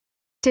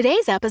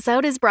Today's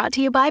episode is brought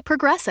to you by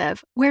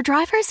Progressive, where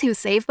drivers who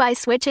save by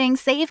switching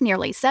save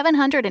nearly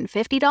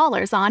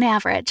 $750 on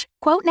average.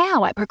 Quote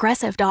now at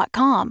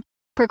Progressive.com.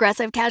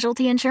 Progressive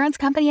Casualty Insurance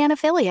Company and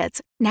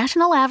Affiliates.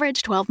 National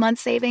average 12-month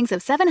savings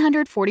of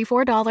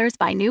 $744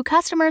 by new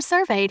customers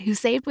surveyed who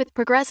saved with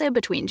Progressive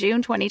between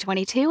June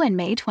 2022 and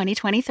May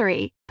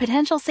 2023.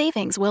 Potential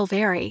savings will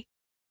vary.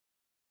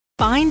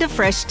 Find a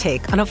fresh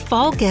take on a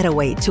fall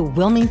getaway to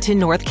Wilmington,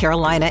 North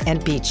Carolina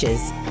and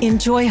beaches.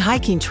 Enjoy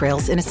hiking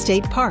trails in a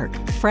state park,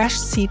 fresh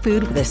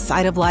seafood with a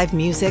side of live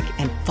music,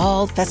 and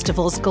fall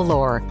festivals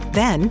galore.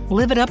 Then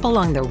live it up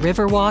along the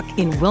Riverwalk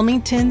in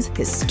Wilmington's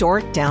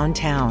historic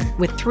downtown.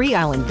 With 3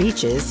 island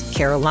beaches,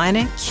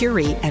 Carolina,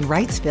 Curie, and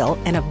Wrightsville,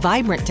 and a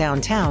vibrant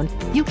downtown,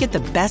 you get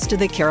the best of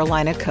the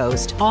Carolina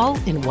coast all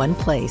in one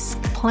place.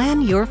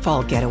 Plan your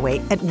fall getaway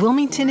at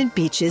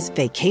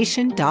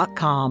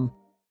WilmingtonandBeachesVacation.com.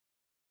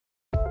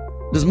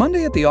 Does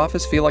Monday at the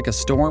office feel like a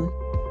storm?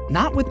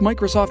 Not with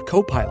Microsoft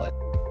Copilot.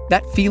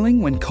 That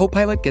feeling when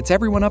Copilot gets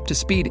everyone up to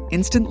speed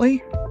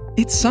instantly?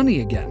 It's sunny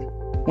again.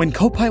 When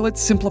Copilot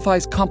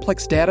simplifies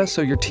complex data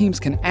so your teams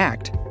can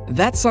act,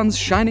 that sun's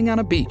shining on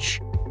a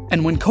beach.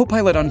 And when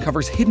Copilot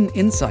uncovers hidden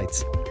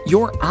insights,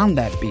 you're on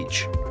that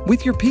beach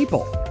with your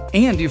people,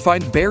 and you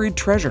find buried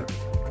treasure.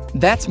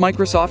 That's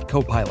Microsoft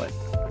Copilot.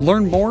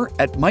 Learn more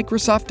at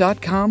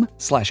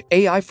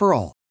Microsoft.com/AI for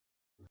all.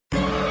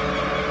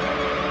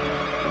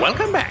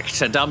 Welcome back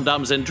to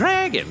Dum-Dums and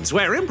Dragons,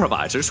 where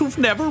improvisers who've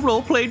never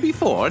role-played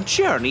before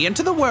journey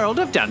into the world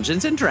of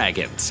Dungeons and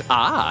Dragons.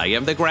 I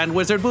am the Grand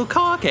Wizard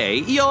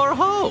Bukake, your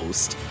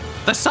host.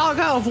 The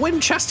saga of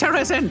Winchester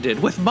has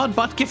ended, with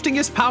Mudbutt gifting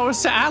his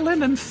powers to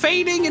Alan and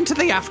fading into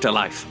the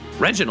afterlife.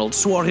 Reginald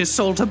swore his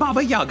soul to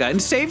Baba Yaga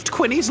and saved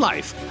Quinny's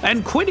life,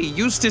 and Quinny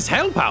used his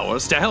hell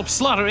powers to help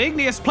slaughter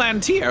Igneous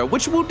Plantier,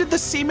 which wounded the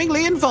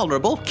seemingly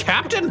invulnerable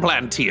Captain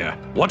Plantier.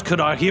 What could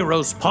our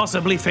heroes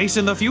possibly face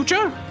in the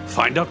future?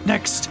 Find out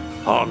next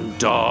on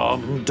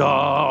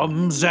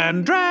Dum-Dums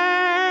and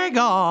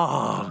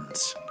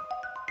Dragons.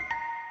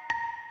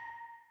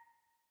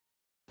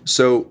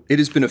 So it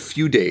has been a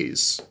few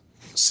days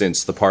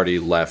since the party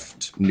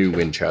left New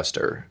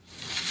Winchester,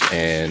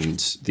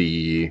 and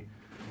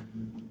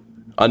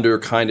under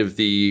kind of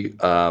the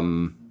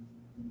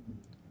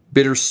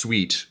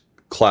bittersweet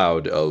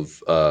cloud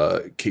of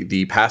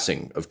the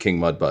passing of King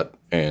Mudbutt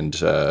and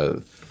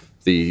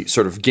the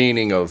sort of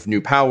gaining of new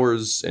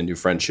powers and new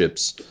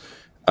friendships,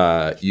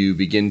 you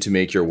begin to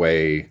make your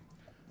way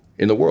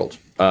in the world.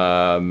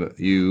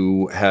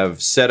 You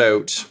have set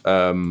out,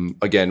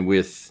 again,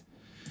 with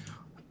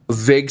a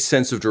vague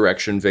sense of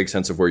direction, vague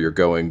sense of where you're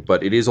going,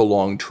 but it is a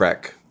long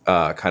trek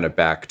kind of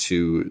back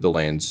to the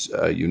lands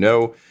you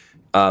know.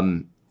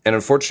 And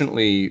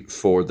unfortunately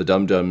for the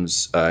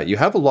Dum-Dums, you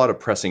have a lot of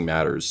pressing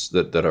matters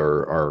that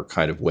are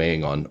kind of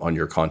weighing on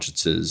your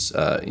consciences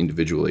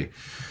individually.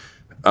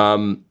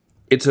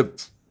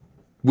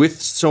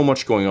 With so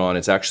much going on,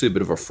 it's actually a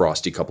bit of a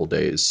frosty couple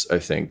days, I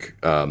think.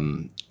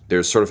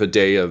 There's sort of a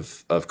day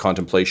of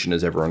contemplation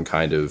as everyone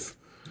kind of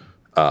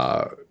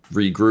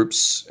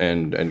regroups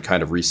and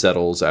kind of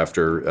resettles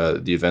after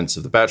the events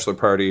of the bachelor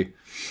party.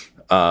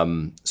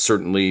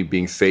 Certainly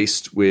being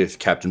faced with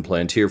Captain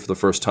Plantier for the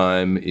first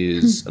time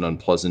is an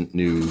unpleasant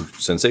new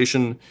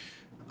sensation.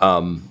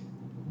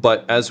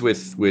 But as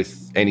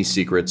with any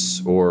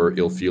secrets or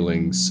ill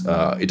feelings,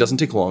 it doesn't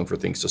take long for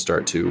things to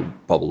start to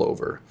bubble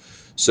over.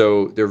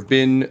 So there have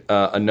been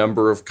a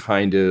number of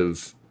kind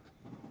of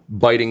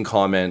biting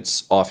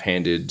comments,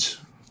 offhanded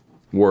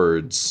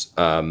words,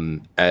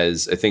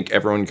 as I think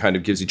everyone kind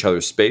of gives each other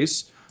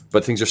space,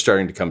 but things are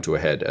starting to come to a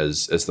head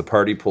as the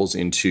party pulls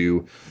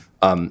into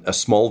a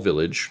small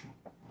village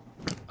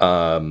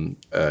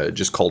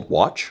just called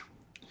Watch.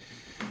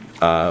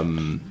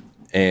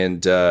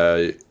 And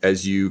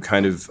as you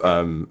kind of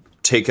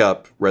take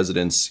up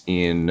residence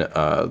in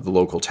the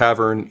local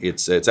tavern,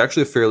 it's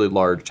actually a fairly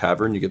large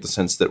tavern. You get the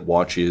sense that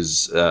Watch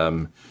is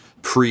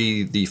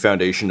pre the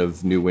foundation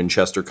of New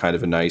Winchester, kind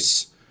of a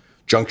nice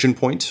junction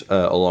point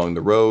along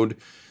the road.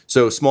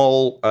 So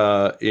small,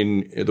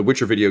 in the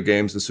Witcher video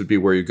games, this would be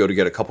where you go to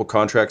get a couple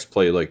contracts,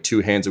 play like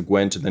 2 Hands of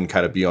Gwent, and then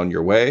kind of be on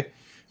your way.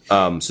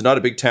 So not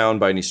a big town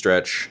by any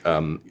stretch,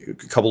 a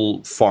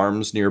couple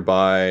farms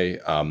nearby,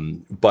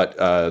 but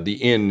the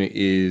inn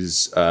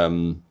is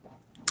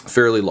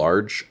fairly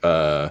large.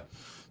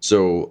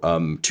 So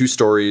 2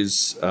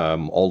 stories,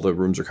 all the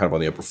rooms are kind of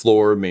on the upper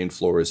floor. Main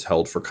floor is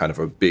held for kind of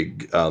a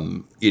big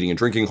eating and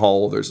drinking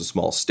hall. There's a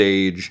small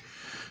stage.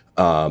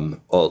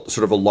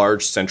 Sort of a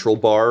large central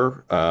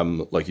bar,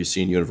 like you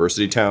see in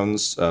university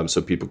towns,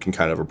 so people can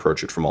kind of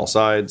approach it from all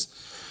sides.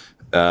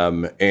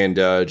 And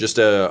just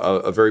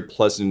a very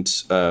pleasant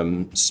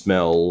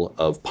smell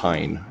of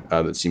pine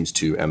that seems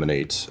to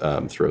emanate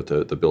throughout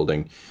the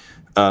building.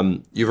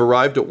 You've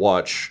arrived at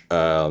Watch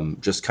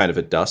just kind of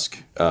at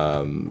dusk.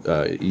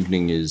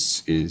 Evening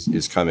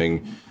is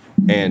coming,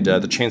 and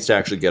the chance to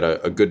actually get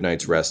a good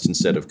night's rest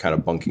instead of kind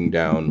of bunking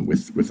down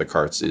with the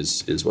carts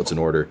is what's in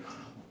order.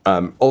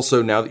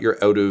 Also, now that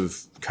you're out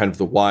of kind of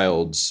the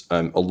wilds,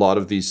 a lot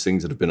of these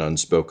things that have been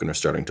unspoken are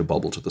starting to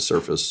bubble to the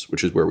surface,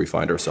 which is where we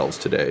find ourselves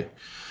today.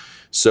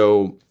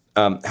 So,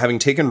 having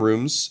taken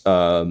rooms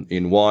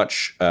in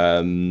Watch,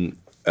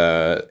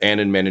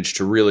 Annan managed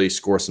to really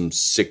score some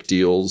sick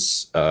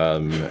deals.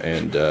 For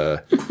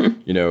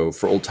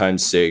old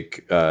time's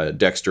sake,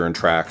 Dexter and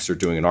Trax are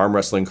doing an arm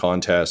wrestling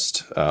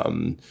contest.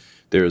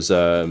 There's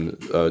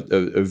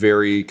a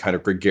very kind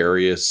of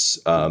gregarious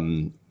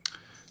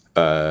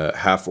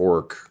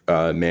half-orc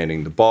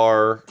manning the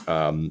bar,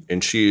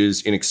 and she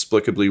is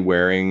inexplicably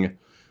wearing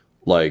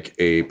like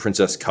a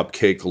Princess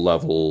Cupcake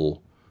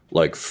level,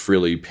 like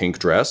frilly pink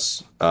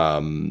dress,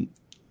 and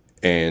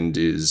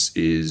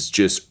is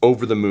just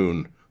over the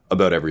moon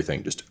about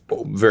everything, just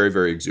very,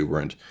 very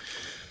exuberant.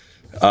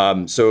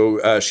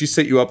 So she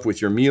set you up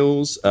with your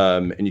meals,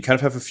 and you kind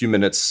of have a few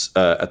minutes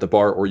at the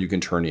bar, or you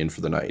can turn in for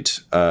the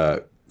night.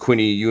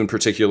 Quinny, you in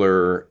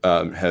particular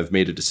have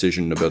made a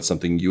decision about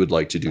something you would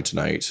like to do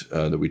tonight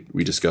that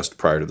we discussed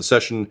prior to the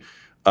session.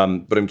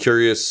 But I'm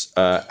curious,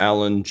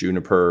 Alan,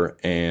 Juniper,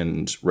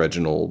 and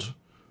Reginald,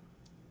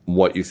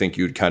 what you think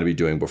you'd kind of be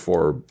doing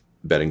before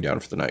bedding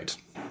down for the night.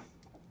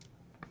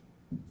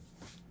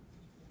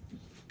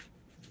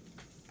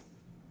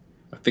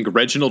 I think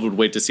Reginald would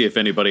wait to see if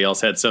anybody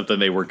else had something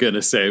they were going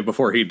to say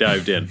before he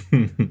dived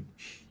in.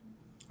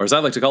 Or as I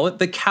like to call it,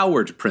 the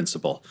coward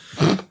principle.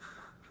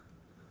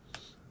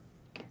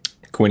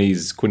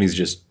 Quinny's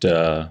just.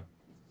 I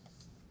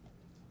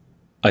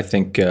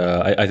think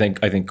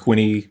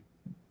Quinny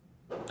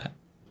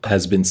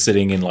has been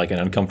sitting in like an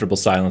uncomfortable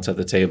silence at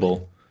the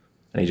table,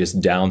 and he just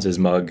downs his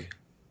mug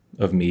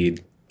of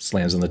mead,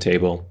 slams on the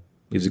table,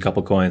 leaves a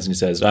couple coins, and he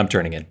says, "I'm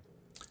turning in,"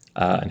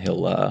 and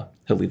he'll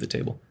leave the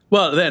table.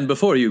 Well, then,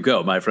 before you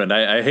go, my friend,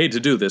 I hate to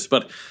do this,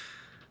 but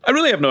I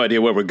really have no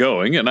idea where we're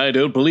going, and I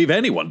don't believe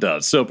anyone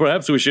does, so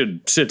perhaps we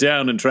should sit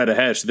down and try to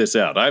hash this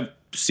out. I've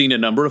seen a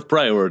number of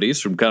priorities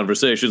from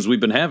conversations we've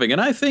been having, and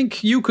I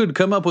think you could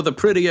come up with a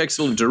pretty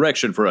excellent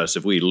direction for us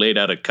if we laid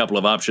out a couple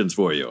of options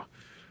for you.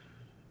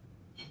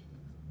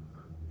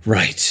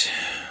 Right.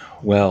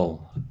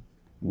 Well,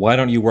 why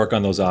don't you work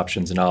on those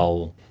options, and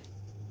I'll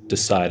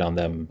decide on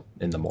them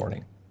in the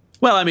morning.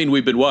 Well, I mean,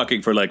 we've been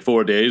walking for like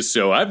 4 days,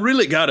 so I've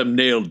really got them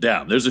nailed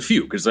down. There's a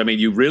few, because, I mean,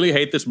 you really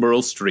hate this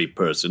Merle Streep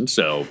person,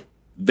 so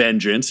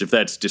vengeance, if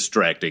that's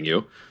distracting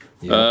you.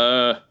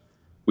 Yeah.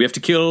 We have to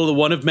kill the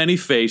one of many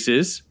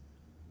faces,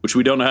 which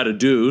we don't know how to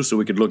do, so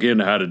we could look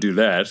into how to do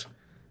that.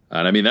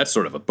 And, I mean, that's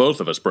sort of a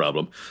both of us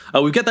problem.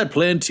 We've got that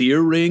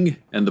Plantier ring,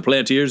 and the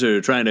Plantiers are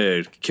trying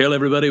to kill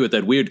everybody with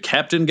that weird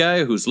captain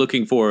guy who's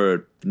looking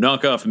for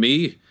knockoff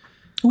me.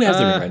 Who has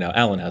the ring right now?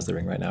 Alan has the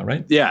ring right now,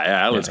 right? Yeah,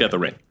 Alan's got the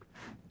ring.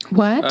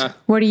 What?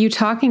 What are you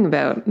talking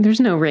about? There's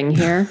no ring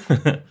here.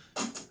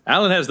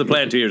 Alan has the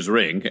Plantier's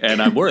ring,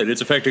 and I'm worried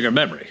it's affecting her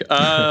memory.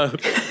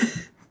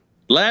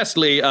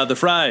 Lastly, the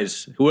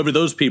Fries, whoever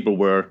those people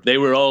were, they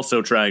were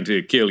also trying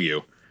to kill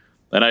you.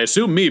 And I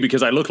assume me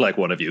because I look like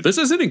one of you. This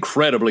is an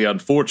incredibly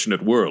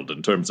unfortunate world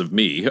in terms of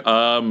me.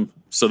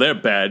 So they're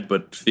bad,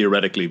 but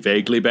theoretically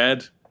vaguely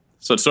bad.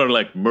 So it's sort of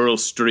like Merle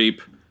Streep,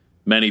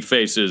 Many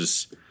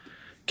Faces,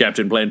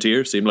 Captain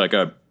Plantier seemed like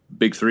a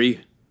big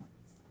three.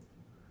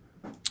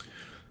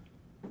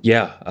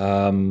 Yeah.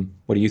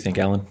 What do you think,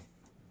 Alan?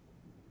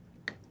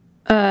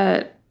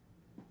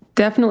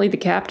 Definitely the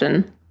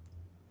captain.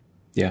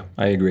 Yeah,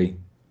 I agree.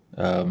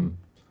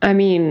 I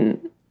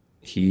mean,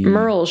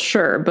 Merle,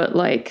 sure, but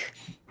like...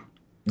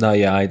 No,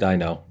 yeah, I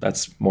know.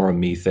 That's more a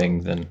me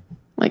thing than...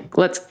 Like,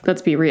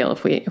 let's be real.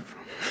 If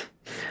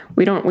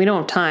we don't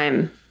have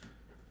time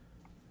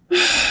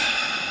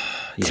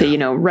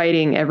to,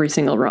 righting every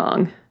single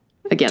wrong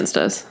against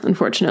us,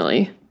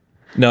 unfortunately.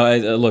 No,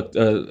 look,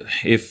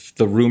 if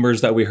the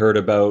rumors that we heard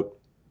about,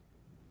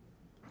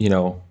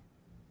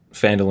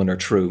 Phandalin are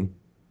true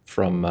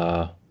from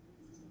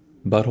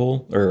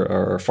Butthole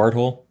or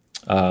Farthole,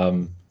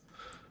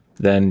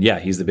 then yeah,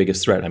 he's the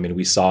biggest threat. I mean,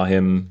 we saw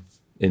him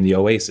in the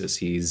Oasis.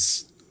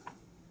 He's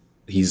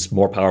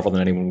more powerful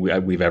than anyone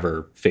we've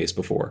ever faced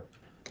before.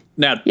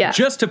 Now,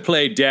 just to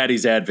play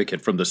daddy's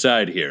advocate from the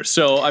side here.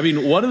 So, I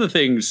mean, one of the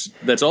things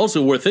that's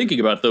also worth thinking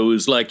about, though,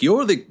 is like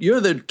you're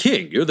the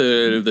king, you're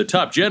the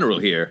top general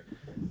here,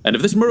 and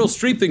if this Merle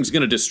Streep thing's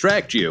going to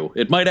distract you,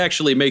 it might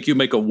actually make you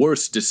make a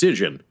worse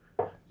decision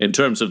in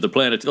terms of the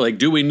planet. Like,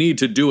 do we need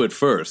to do it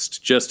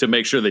first just to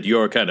make sure that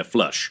you're kind of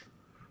flush?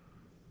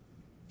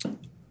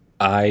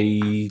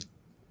 I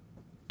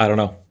don't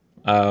know.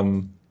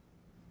 I'm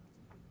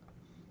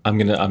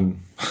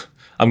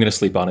gonna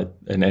sleep on it,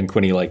 and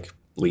Quinny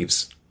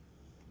leaves.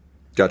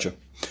 Gotcha.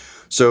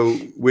 So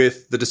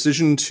with the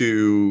decision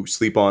to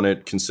sleep on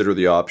it, consider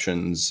the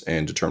options,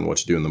 and determine what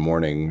to do in the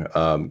morning,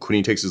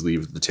 Quinny takes his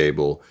leave at the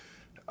table.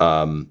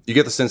 You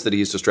get the sense that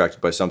he's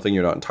distracted by something.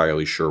 You're not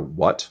entirely sure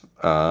what.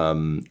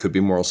 Could be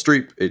Merle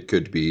Streep. It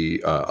could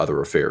be other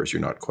affairs.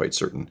 You're not quite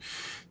certain.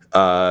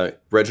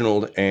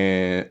 Reginald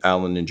and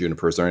Alan and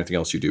Juniper, is there anything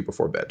else you do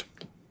before bed?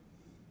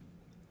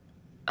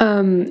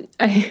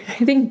 I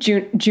think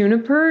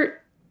Juniper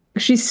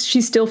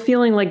she's still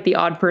feeling like the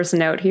odd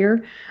person out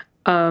here.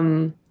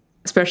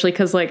 Especially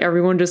because like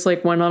everyone just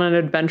like went on an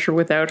adventure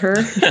without her.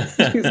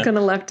 She was kind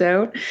of left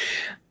out.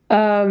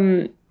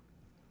 I'm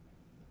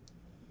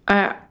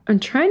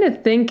trying to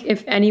think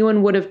if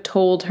anyone would have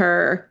told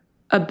her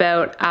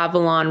about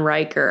Avalon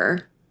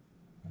Riker.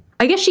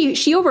 I guess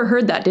she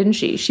overheard that, didn't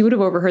she? She would have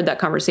overheard that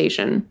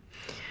conversation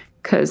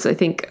because I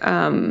think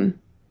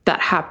that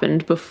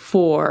happened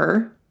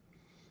before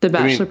the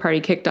bachelor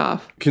party kicked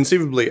off.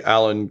 Conceivably,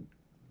 Alan.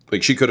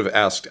 Like, she could have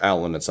asked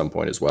Alan at some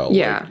point as well.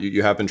 Yeah. Like,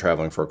 you have been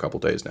traveling for a couple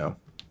days now.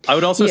 I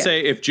would also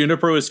say if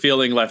Juniper was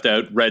feeling left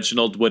out,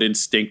 Reginald would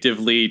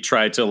instinctively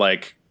try to,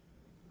 like,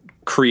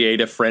 create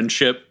a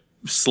friendship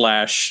 /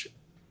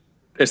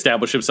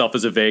 establish himself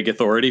as a vague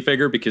authority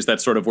figure because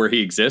that's sort of where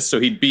he exists. So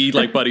he'd be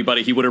like buddy.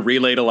 He would have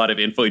relayed a lot of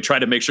info. He'd try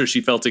to make sure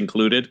she felt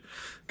included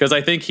because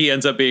I think he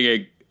ends up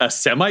being a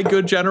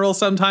semi-good general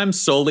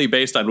sometimes solely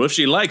based on, well, if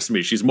she likes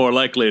me, she's more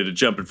likely to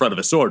jump in front of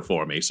a sword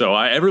for me. So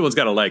everyone's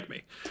got to like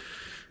me.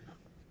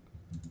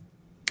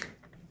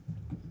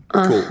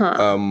 Cool.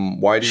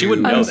 Why do she you...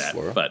 wouldn't know that,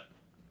 Laura? but...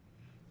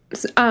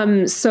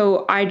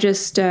 So I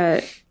just...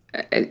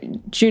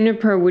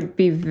 Juniper would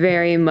be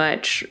very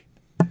much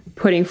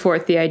putting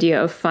forth the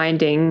idea of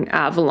finding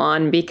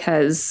Avalon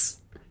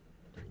because,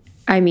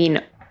 I mean,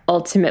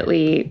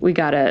 ultimately, we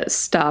gotta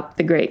stop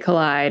the Great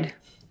Collide.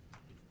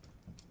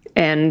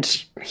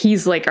 And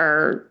he's like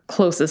our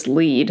closest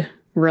lead,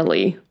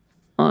 really,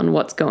 on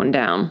what's going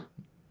down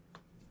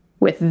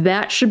with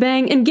that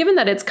shebang. And given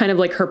that it's kind of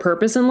like her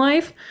purpose in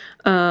life,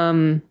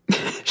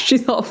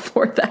 she's all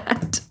for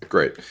that.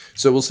 Great.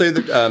 So we'll say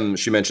that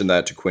she mentioned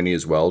that to Quinny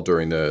as well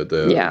during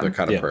the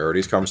kind of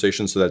priorities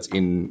conversation. So that's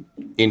in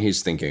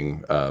his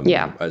thinking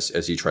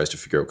as he tries to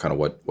figure out kind of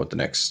what the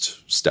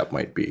next step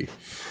might be.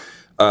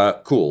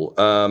 Cool.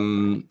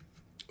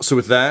 So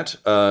with that,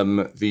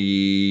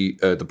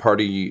 the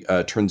party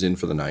turns in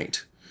for the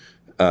night.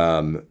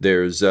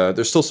 There's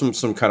still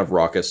some kind of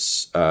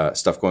raucous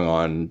stuff going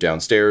on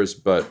downstairs,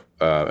 but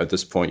at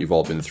this point you've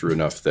all been through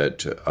enough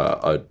that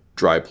a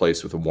dry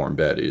place with a warm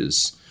bed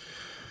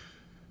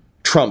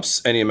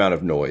trumps any amount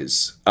of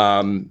noise.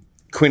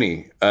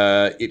 Quinny,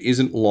 it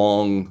isn't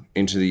long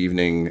into the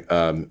evening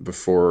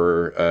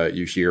before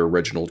you hear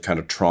Reginald kind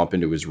of tromp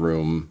into his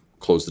room,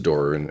 close the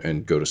door,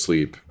 and go to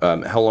sleep.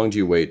 How long do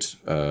you wait?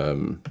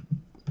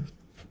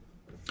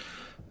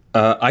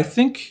 I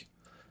think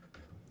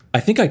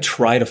I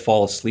try to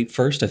fall asleep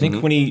first. I think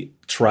Quinny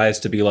tries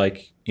to be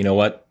like, you know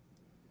what?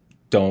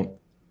 Don't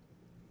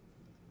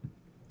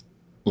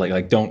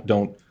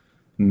don't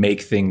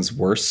make things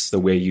worse the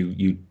way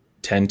you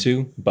tend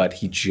to, but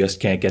he just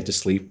can't get to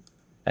sleep.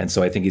 And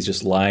so I think he's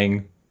just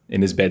lying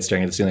in his bed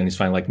staring at the ceiling. And he's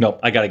finally like, nope,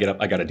 I got to get up.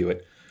 I got to do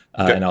it.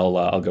 Okay. And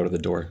I'll go to the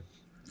door.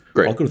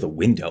 Great. I'll go to the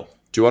window.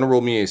 Do you want to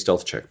roll me a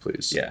stealth check,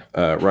 please? Yeah.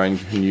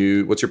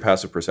 Ryan, what's your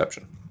passive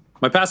perception?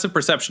 My passive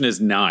perception is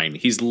 9.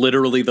 He's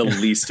literally the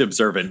least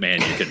observant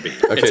man you can be.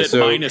 Okay, it's at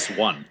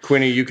 -1.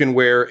 Quinny, you can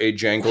wear a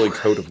jangly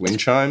coat of wind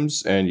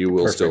chimes, and you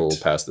will still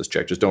pass this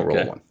check. Just don't roll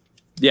a 1.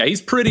 Yeah,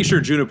 he's pretty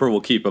sure Juniper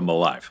will keep him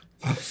alive.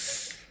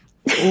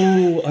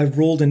 Oh, I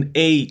rolled an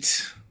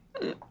 8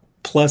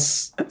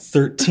 plus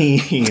 13.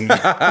 Piece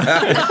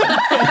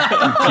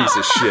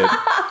of shit.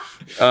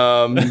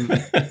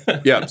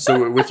 Yeah,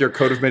 so with your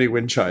coat of many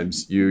wind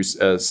chimes, you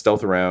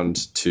stealth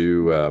around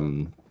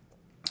to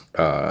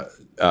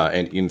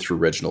and in through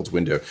Reginald's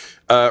window.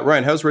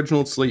 Ryan, how's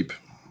Reginald sleep?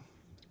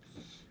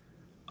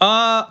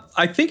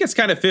 I think it's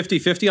kind of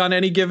 50-50 on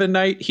any given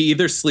night. He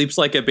either sleeps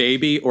like a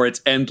baby or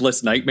it's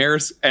endless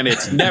nightmares, and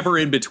it's never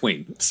in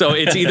between. So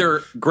it's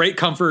either great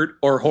comfort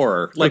or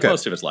horror, like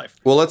most of his life.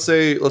 Well, let's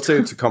say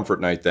it's a comfort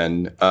night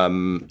then.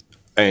 And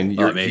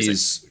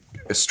he's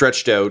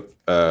stretched out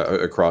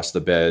across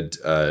the bed.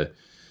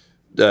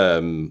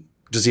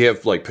 Does he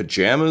have like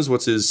pajamas?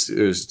 Does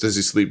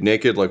he sleep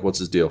naked? Like, what's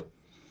his deal?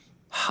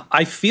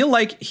 I feel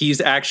like he's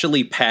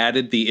actually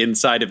padded the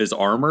inside of his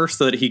armor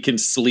so that he can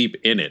sleep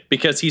in it,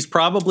 because he's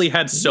probably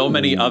had so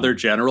many other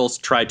generals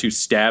try to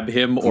stab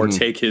him or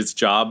take his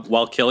job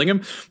while killing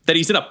him that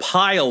he's in a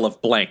pile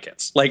of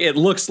blankets. Like, it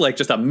looks like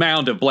just a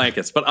mound of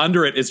blankets, but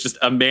under it is just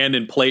a man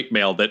in plate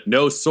mail that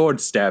no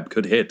sword stab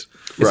could hit.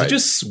 Is he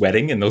just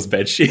sweating in those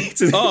bed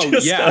sheets? Oh,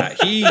 yeah.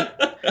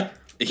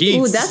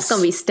 Ooh, that's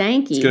going to be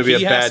stanky. It's going to be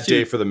a bad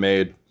day for the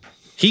maid.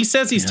 He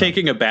says he's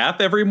taking a bath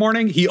every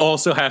morning. He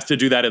also has to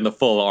do that in the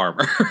full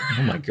armor.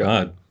 Oh my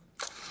God.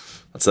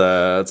 That's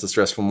a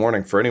stressful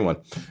morning for anyone.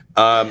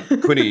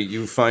 Quinny,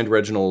 you find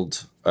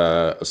Reginald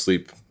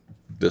asleep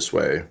this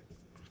way.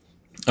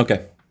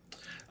 Okay.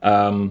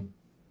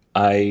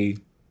 I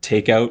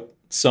take out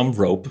some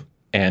rope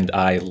and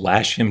I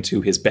lash him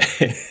to his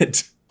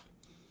bed,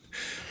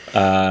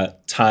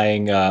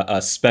 tying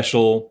a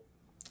special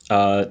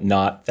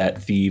knot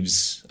that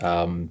thieves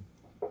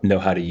know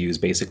how to use,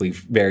 basically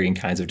varying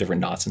kinds of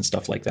different knots and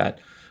stuff like that.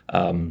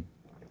 I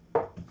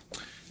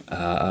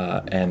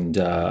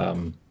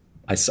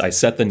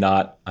set the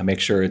knot. I make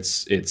sure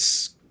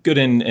it's good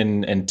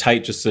and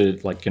tight, just so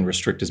it like can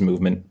restrict his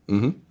movement.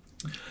 And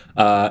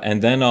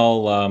then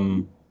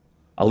I'll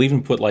I'll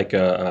even put like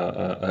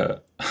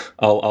I'll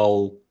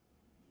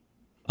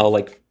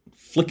like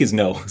flick his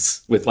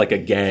nose with like a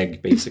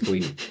gag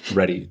basically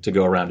ready to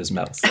go around his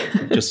mouth,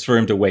 just for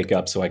him to wake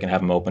up so I can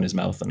have him open his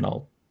mouth and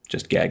I'll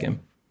just gag him.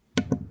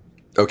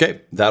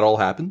 Okay, that all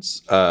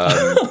happens.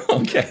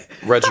 Okay.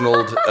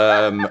 Reginald,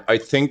 I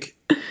think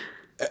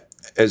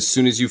as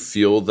soon as you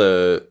feel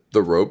the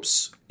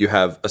ropes, you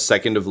have a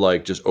second of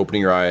like just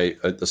opening your eye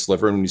a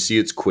sliver, and when you see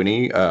it's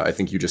Quinny, I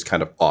think you just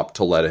kind of opt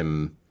to let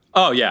him.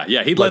 Oh yeah,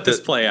 he'd let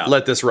this play out.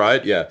 Let this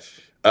ride, yeah.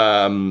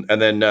 And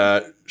then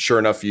sure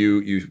enough,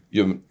 you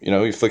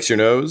flicks your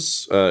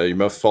nose, your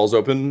mouth falls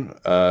open.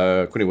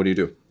 Quinny, what do you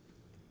do?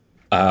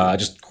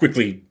 Just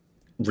quickly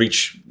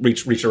reach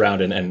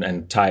around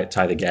and tie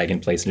the gag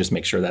in place and just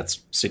make sure that's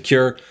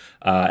secure.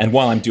 And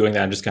while I'm doing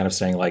that, I'm just kind of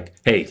saying like,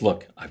 hey,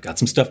 look, I've got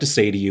some stuff to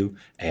say to you,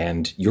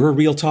 and you're a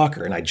real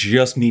talker, and I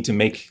just need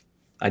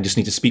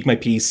to speak my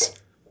piece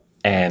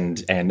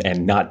and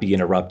not be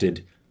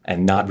interrupted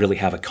and not really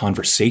have a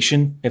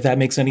conversation, if that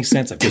makes any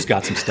sense. I've just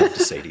got some stuff to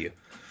say to you.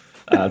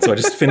 So I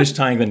just finished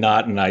tying the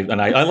knot, and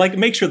I like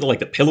make sure that like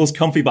the pillow's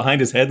comfy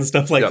behind his head and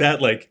stuff like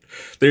that. Like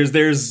there's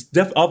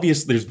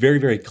very,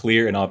 very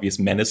clear and obvious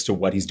menace to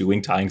what he's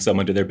doing, tying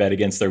someone to their bed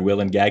against their will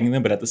and gagging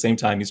them. But at the same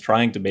time, he's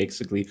trying to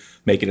basically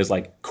make it as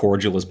like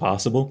cordial as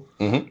possible.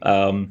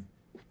 Mm-hmm.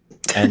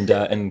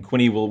 And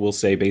Quinny will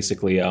say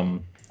basically, I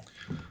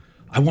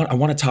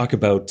want to talk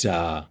about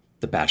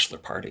the bachelor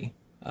party.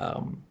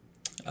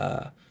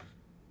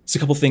 It's a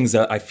couple things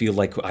that I feel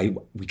like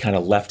we kind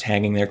of left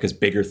hanging there because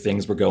bigger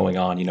things were going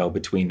on,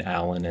 between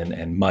Alan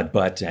and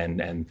Mudbutt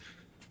and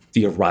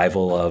the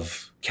arrival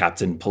of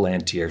Captain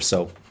Palantir.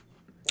 So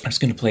I'm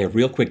just going to play a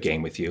real quick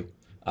game with you.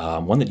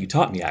 One that you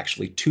taught me,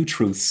 actually, 2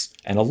 truths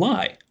and a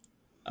lie.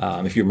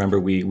 If you remember,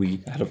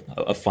 we had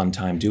a fun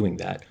time doing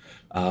that.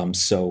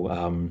 So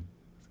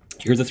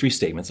here are the 3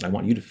 statements, and I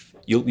want you to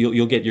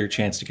you'll get your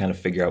chance to kind of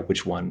figure out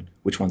which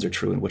ones are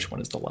true and which one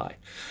is the lie.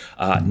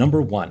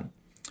 Number 1.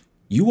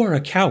 You are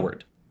a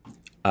coward,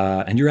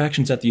 and your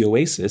actions at the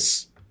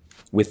Oasis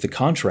with the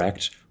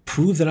contract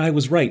prove that I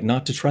was right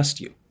not to trust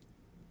you.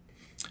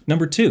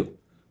 Number 2,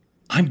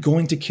 I'm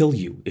going to kill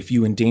you if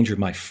you endanger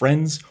my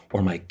friends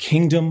or my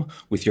kingdom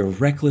with your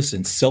reckless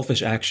and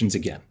selfish actions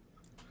again.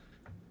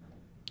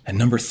 And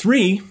number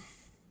 3,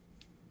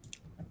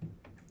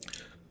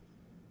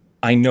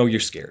 I know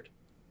you're scared,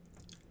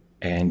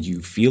 and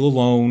you feel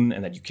alone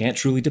and that you can't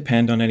truly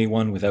depend on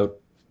anyone without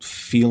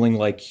feeling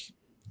like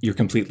you're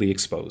completely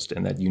exposed,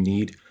 and that you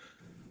need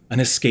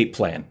an escape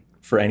plan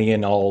for any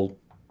and all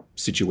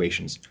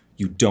situations.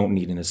 You don't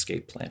need an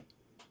escape plan.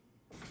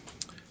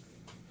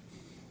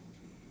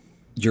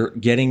 You're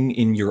getting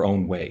in your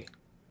own way.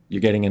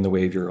 You're getting in the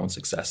way of your own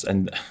success.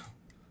 And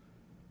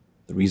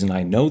the reason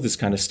I know this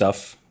kind of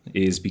stuff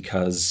is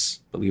because,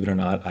 believe it or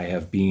not, I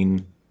have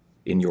been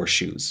in your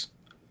shoes,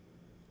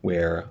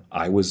 where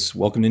I was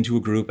welcomed into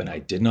a group and I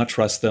did not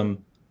trust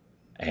them,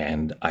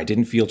 and I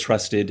didn't feel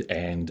trusted,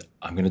 and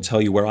I'm going to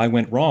tell you where I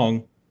went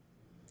wrong.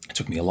 It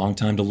took me a long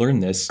time to learn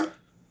this.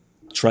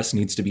 Trust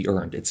needs to be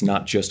earned. It's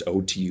not just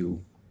owed to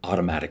you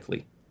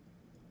automatically.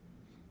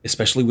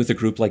 Especially with a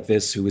group like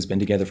this who has been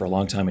together for a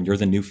long time, and you're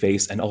the new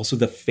face, and also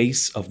the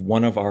face of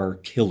one of our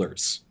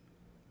killers.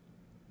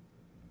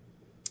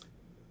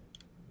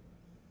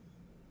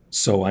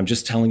 So I'm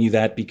just telling you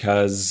that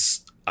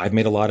because I've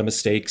made a lot of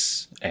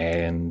mistakes,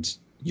 and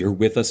you're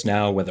with us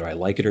now, whether I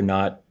like it or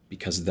not,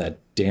 because of that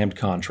damned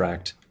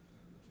contract.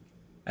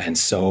 And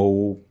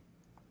so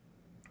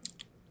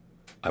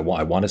I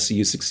want to see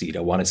you succeed.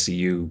 I want to see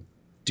you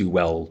do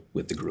well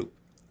with the group.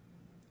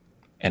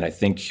 And I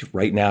think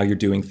right now you're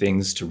doing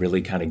things to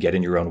really kind of get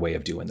in your own way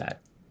of doing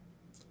that.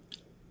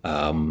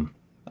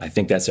 I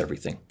think that's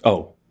everything.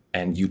 Oh,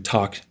 and you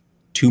talk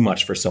too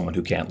much for someone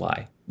who can't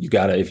lie. You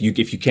gotta, if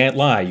you can't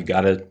lie, you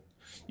gotta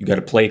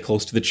play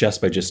close to the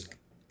chest by just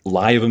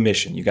lie of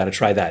omission. You gotta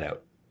try that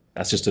out.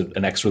 That's just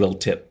an extra little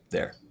tip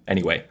there.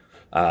 Anyway,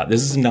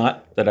 this is a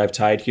knot that I've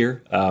tied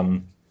here.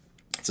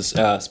 It's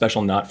a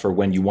special knot for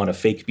when you want to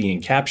fake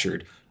being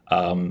captured.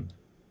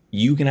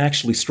 You can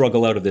actually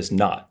struggle out of this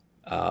knot.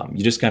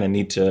 You just kind of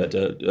need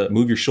to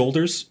move your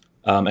shoulders,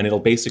 and it'll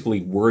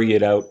basically worry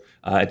it out.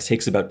 It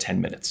takes about 10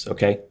 minutes.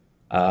 Okay,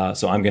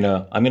 so I'm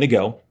gonna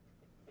go.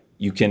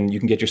 You can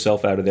get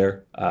yourself out of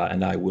there,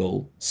 and I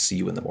will see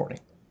you in the morning.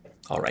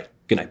 All right.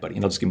 Good night, buddy.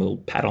 And I'll just give him a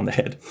little pat on the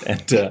head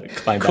and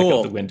climb back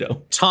out the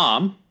window.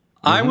 Tom,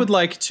 I would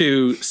like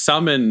to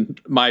summon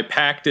my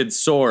pacted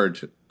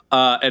sword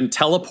and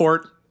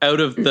teleport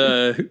out of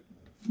the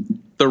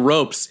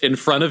ropes in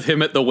front of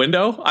him at the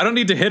window. I don't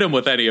need to hit him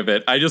with any of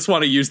it. I just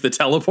want to use the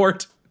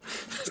teleport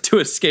to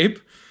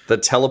escape. The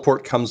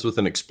teleport comes with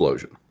an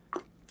explosion.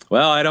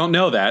 Well, I don't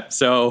know that,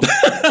 so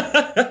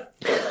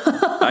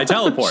I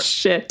teleport.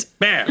 Shit.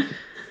 Bam.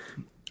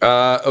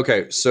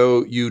 Okay,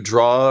 so you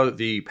draw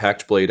the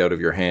packed blade out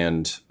of your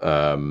hand,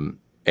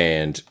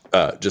 and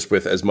just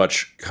with as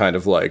much kind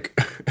of like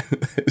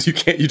as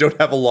you don't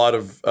have a lot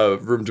of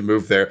room to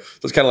move there. So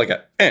it's kind of like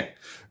a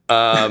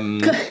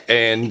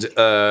and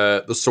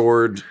the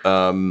sword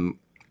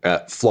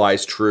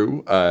flies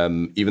true,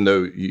 even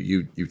though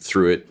you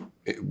threw it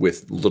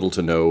with little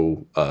to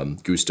no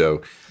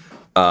gusto.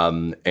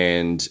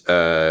 And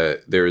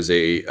there is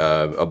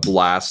a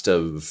blast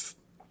of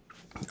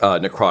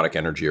necrotic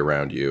energy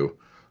around you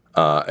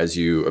as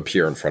you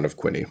appear in front of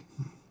Quinny.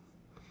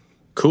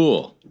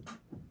 Cool.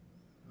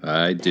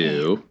 I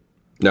do.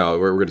 No,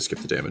 we're going to skip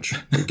the damage.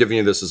 I'm giving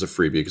you this as a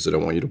freebie because I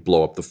don't want you to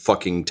blow up the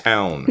fucking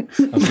town.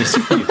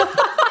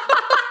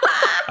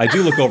 I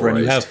do look over and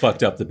you have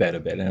fucked up the bed a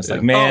bit, and it's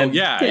like, man,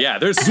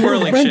 there's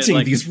swirling shit. Renting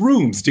Like, these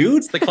rooms,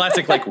 dude. the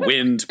classic like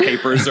wind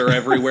papers are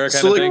everywhere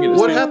kind So, of thing.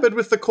 what happened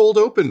with the cold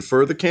open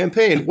for the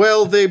campaign?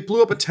 Well, they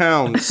blew up a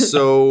town,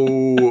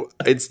 so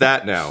it's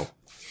that now.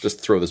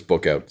 Just throw this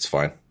book out. It's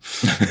fine.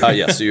 So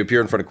you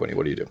appear in front of Quinny.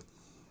 What do you do?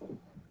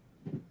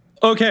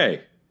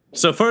 Okay.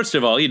 So first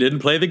of all, you didn't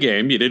play the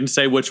game. You didn't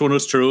say which one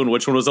was true and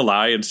which one was a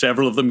lie, and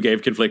several of them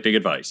gave conflicting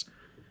advice.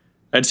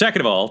 And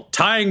second of all,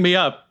 tying me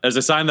up as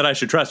a sign that I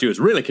should trust you is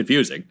really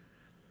confusing.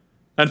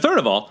 And third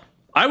of all,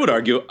 I would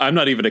argue I'm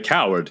not even a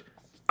coward.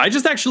 I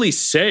just actually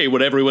say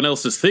what everyone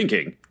else is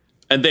thinking.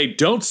 And they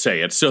don't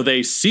say it, so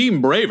they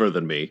seem braver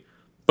than me.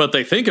 But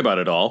they think about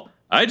it all.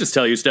 I just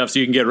tell you stuff so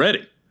you can get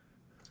ready.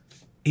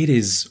 It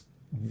is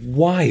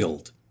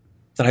wild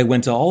that I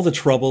went to all the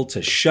trouble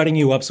to shutting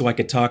you up so I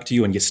could talk to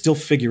you, and you still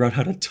figure out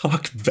how to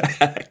talk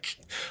back.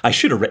 I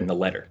should have written a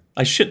letter.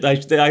 I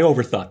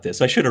overthought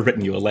this. I should have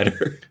written you a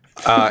letter.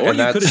 Or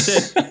you could have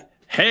said,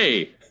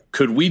 hey,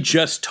 could we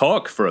just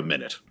talk for a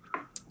minute?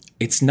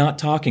 It's not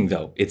talking,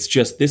 though. It's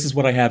just, this is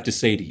what I have to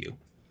say to you.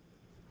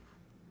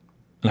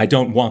 And I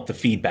don't want the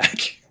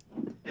feedback.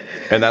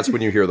 And that's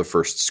when you hear the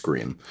first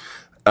scream.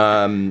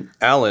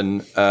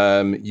 Alan,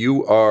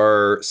 you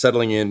are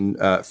settling in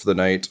for the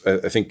night.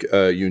 I think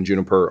you and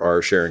Juniper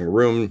are sharing a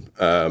room,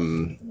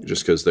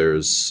 just because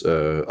there's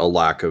a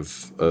lack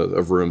of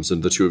rooms,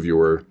 and the two of you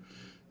are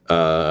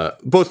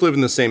both live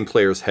in the same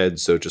player's head,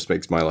 so it just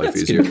makes my life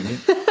easier.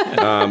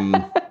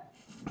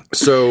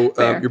 So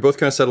you're both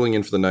kind of settling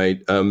in for the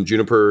night.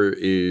 Juniper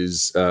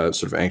is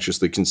sort of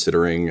anxiously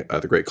considering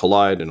the Great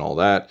Collide and all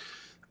that.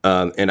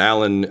 And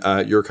Alan,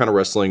 you're kind of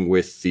wrestling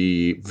with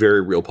the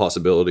very real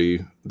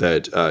possibility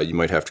that you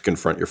might have to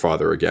confront your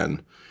father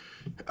again,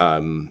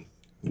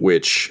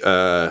 which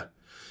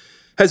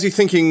has you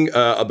thinking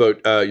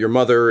about your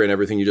mother and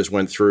everything you just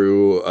went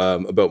through,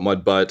 about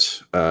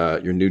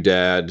Mudbutt, your new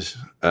dad,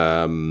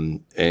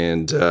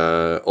 and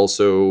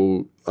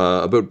also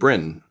about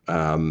Bryn.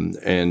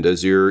 And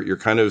as you're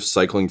kind of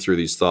cycling through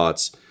these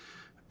thoughts,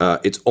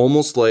 it's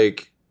almost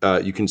like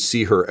you can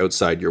see her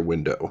outside your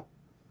window.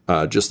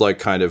 Just like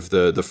kind of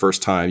the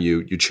first time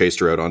you chased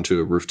her out onto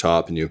a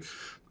rooftop and you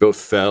both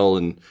fell.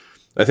 And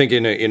I think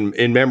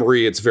in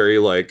memory, it's very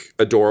like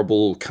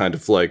adorable, kind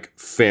of like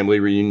family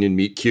reunion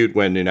meet cute,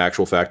 when in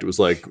actual fact, it was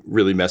like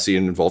really messy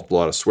and involved a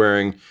lot of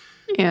swearing.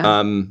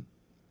 Yeah.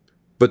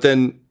 But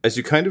then as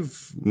you kind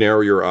of narrow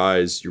your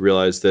eyes, you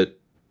realize that,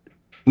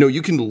 no,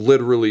 you can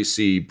literally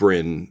see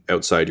Bryn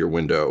outside your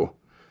window,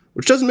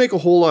 which doesn't make a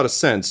whole lot of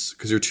sense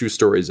because you're 2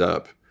 stories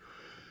up.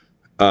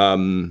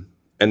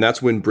 And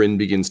that's when Bryn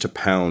begins to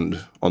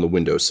pound on the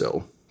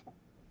windowsill.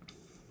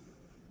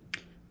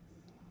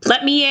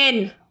 Let me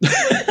in.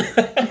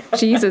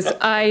 Jesus,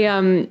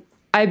 I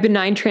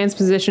benign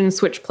transposition,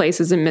 switch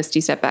places, and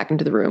Misty step back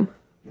into the room.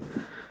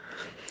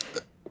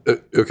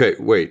 Okay,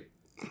 wait.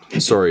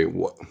 Sorry.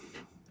 What?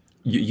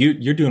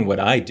 You're doing what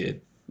I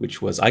did,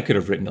 which was I could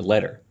have written a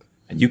letter,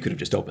 and you could have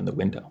just opened the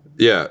window.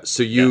 Yeah.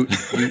 So you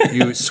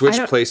switch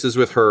places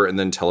with her and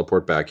then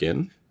teleport back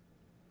in.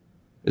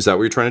 Is that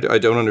what you're trying to do? I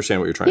don't understand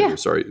what you're trying to do.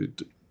 Sorry.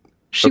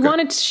 She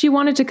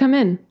wanted to come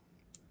in.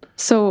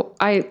 So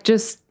I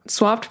just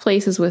swapped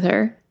places with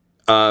her.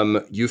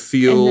 You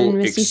feel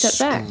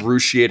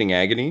excruciating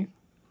agony.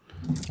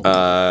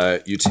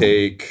 You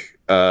take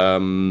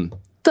the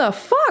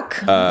fuck?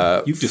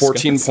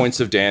 14 points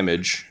of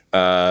damage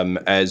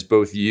as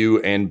both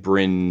you and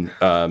Bryn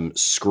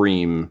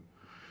scream,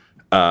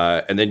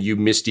 and then you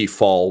Misty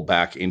fall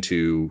back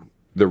into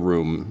the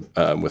room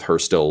with her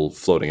still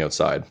floating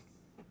outside.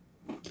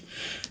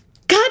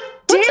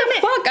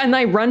 Fuck, and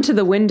I run to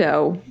the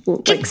window,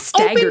 like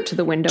stagger to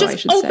the window, I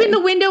should say. Just open the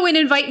window and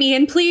invite me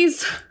in,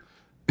 please.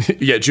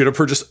 Yeah,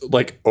 Juniper just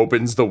like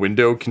opens the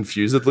window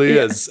confusedly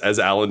as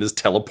Alan is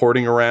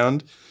teleporting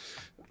around.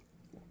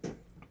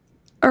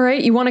 All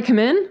right, you want to come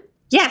in?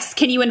 Yes,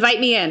 can you invite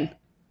me in?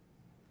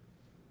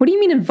 What do you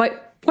mean invite?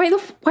 Why the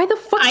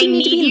fuck do you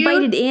need to be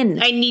invited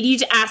in? I need you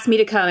to ask me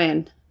to come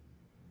in.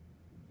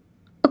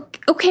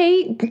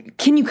 Okay,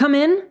 can you come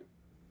in?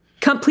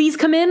 Please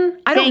come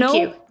in? I don't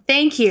know.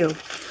 Thank you.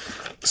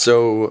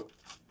 So,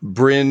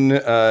 Bryn,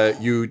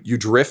 you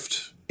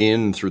drift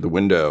in through the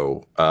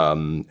window,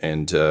 and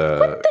what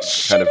the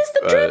shit is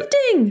the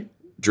drifting?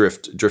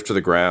 Drift to the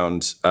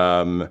ground.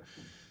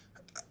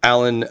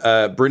 Alan,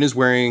 Bryn is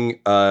wearing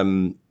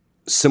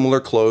similar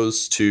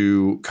clothes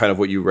to kind of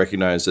what you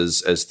recognize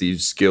as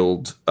Thieves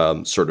Guild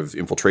sort of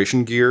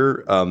infiltration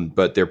gear,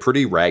 but they're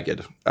pretty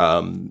ragged.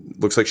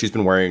 Looks like she's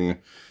been wearing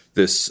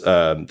this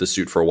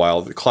suit for a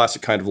while. The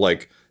classic kind of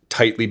like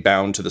tightly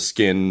bound to the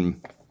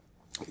skin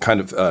kind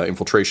of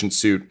infiltration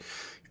suit.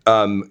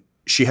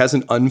 She has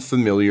an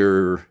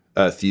unfamiliar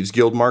Thieves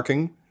Guild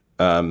marking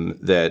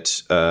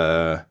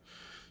that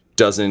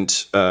doesn't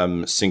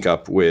sync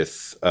up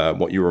with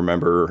what you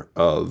remember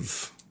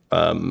of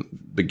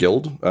the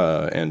guild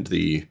and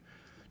the,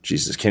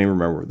 Jesus, can't even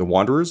remember, the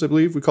Wanderers, I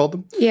believe we called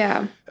them.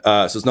 Yeah.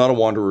 So it's not a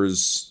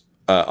Wanderer's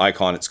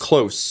icon. It's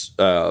close,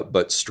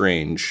 but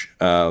strange.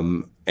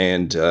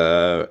 And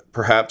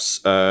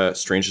perhaps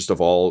strangest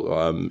of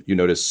all, you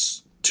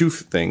notice two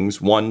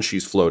things. One,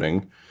 she's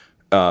floating.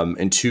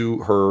 And two,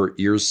 her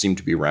ears seem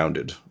to be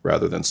rounded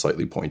rather than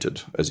slightly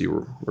pointed, as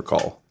you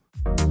recall.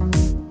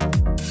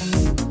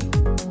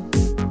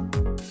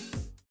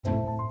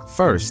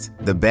 First,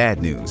 the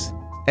bad news.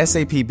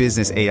 SAP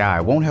Business AI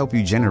won't help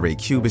you generate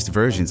cubist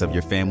versions of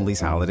your family's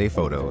holiday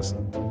photos.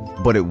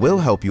 But it will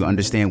help you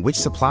understand which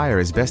supplier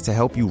is best to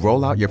help you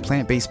roll out your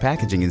plant-based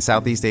packaging in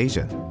Southeast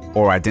Asia,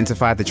 or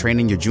identify the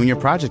training your junior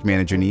project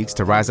manager needs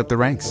to rise up the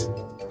ranks,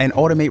 and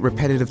automate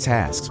repetitive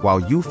tasks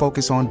while you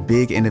focus on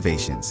big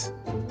innovations,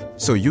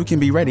 so you can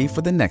be ready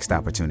for the next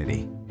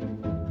opportunity.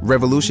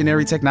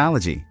 Revolutionary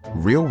technology,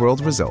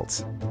 real-world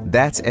results.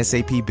 That's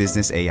SAP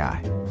Business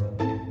AI.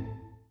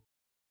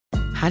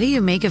 How do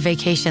you make a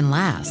vacation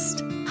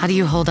last? How do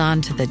you hold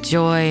on to the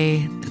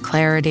joy, the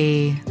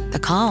clarity, the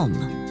calm?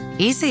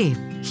 Easy.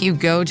 You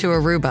go to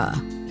Aruba.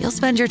 You'll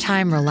spend your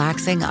time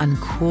relaxing on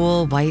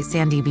cool, white,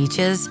 sandy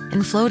beaches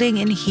and floating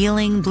in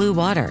healing blue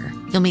water.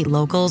 You'll meet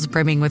locals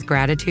brimming with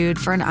gratitude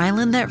for an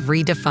island that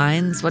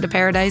redefines what a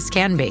paradise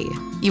can be.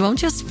 You won't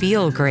just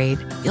feel great,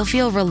 you'll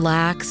feel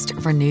relaxed,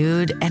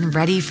 renewed, and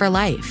ready for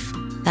life.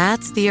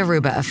 That's the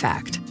Aruba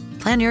effect.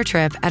 Plan your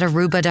trip at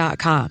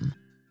Aruba.com.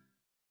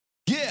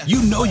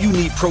 You know you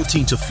need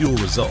protein to fuel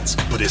results,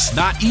 but it's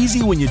not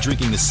easy when you're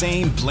drinking the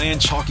same bland,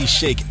 chalky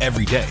shake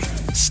every day.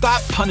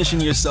 Stop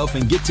punishing yourself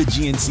and get to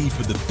GNC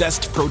for the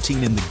best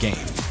protein in the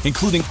game,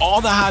 including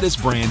all the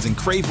hottest brands and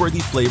crave-worthy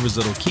flavors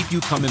that'll keep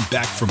you coming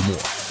back for more.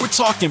 We're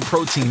talking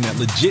protein that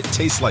legit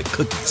tastes like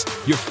cookies,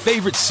 your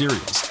favorite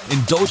cereals,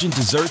 indulgent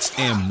desserts,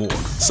 and more.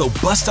 So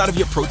bust out of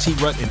your protein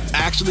rut and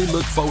actually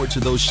look forward to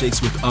those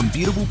shakes with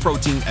unbeatable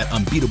protein at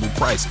unbeatable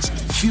prices.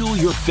 Fuel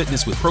your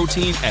fitness with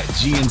protein at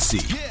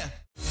GNC.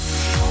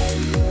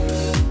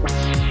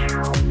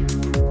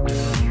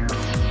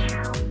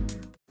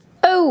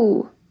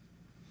 Oh,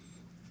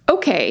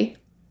 okay.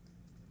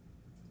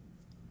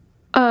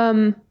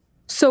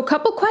 So a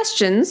couple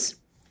questions.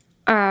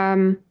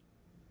 Where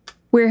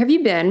have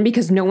you been?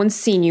 Because no one's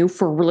seen you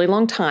for a really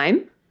long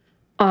time.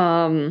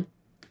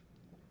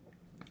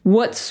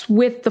 What's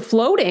with the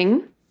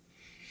floating?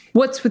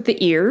 What's with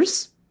the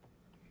ears?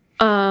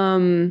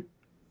 Are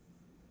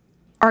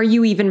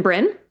you even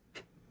Bryn?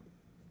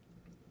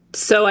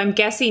 So I'm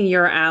guessing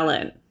you're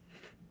Alan.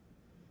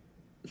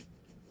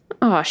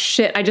 Oh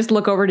shit! I just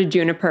look over to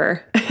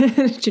Juniper.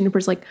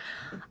 Juniper's like,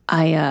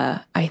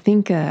 I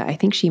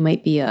think she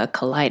might be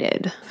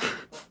collided.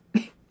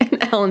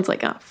 And Alan's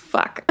like, oh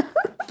fuck.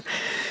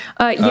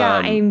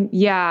 I'm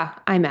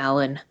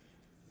Alan.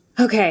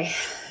 Okay,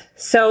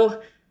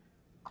 so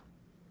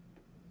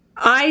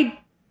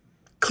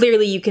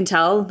clearly you can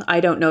tell I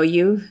don't know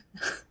you,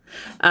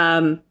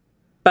 but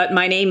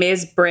my name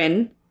is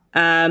Bryn,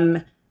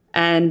 and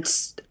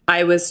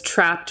I was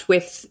trapped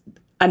with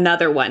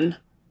another one.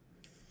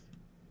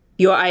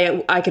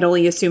 I can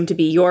only assume to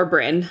be your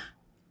Bryn,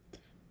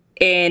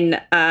 in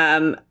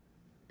a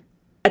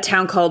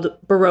town called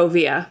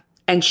Barovia,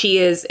 and she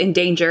is in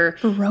danger.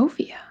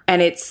 Barovia,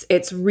 and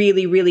it's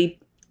really, really,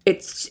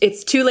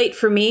 it's too late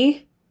for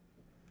me,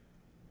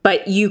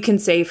 but you can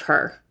save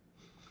her.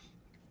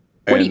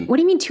 What do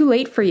you mean too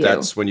late for you?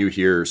 That's when you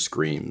hear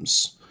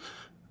screams.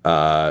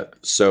 So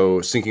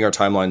syncing our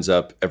timelines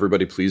up,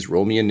 everybody please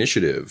roll me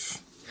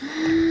initiative,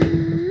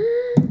 and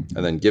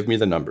then give me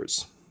the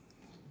numbers.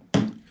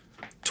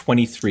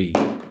 23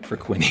 for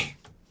Quinny.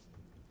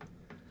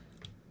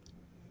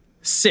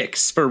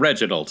 6 for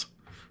Reginald.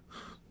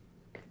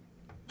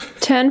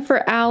 10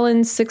 for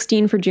Alan,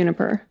 16 for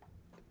Juniper.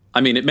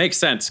 I mean, it makes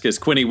sense because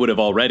Quinny would have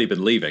already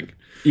been leaving.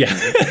 Yeah.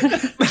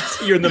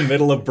 You're in the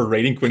middle of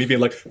berating Quinny,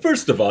 being like,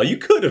 first of all, you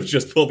could have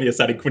just pulled me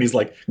aside, and Quinny's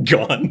like,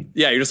 gone.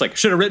 Yeah, you're just like,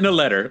 should have written a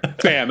letter.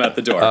 Bam, out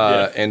the door.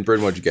 And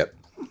Bryn, what'd you get?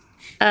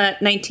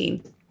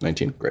 19.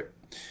 19, great.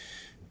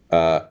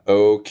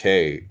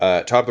 Okay,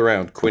 top of the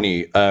round,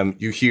 Quinny.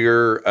 You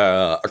hear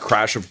a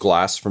crash of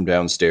glass from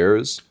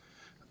downstairs,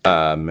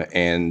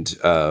 and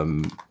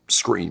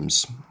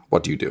screams.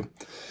 What do you do?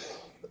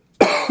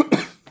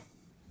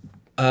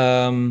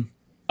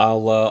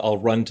 I'll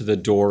run to the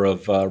door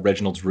of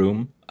Reginald's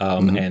room,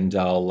 and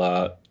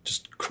I'll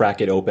just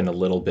crack it open a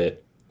little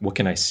bit. What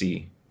can I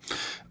see?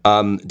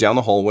 Down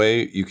the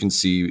hallway, you can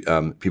see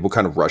people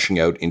kind of rushing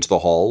out into the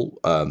hall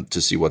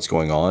to see what's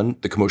going on.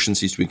 The commotion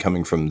seems to be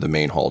coming from the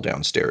main hall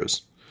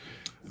downstairs.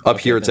 Up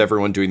here, it's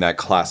everyone doing that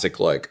classic,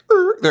 like,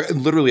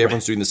 literally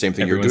everyone's doing the same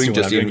thing Everyone's you're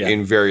doing, just in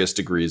yeah. various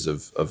degrees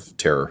of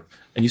terror.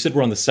 And you said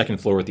we're on the second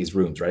floor with these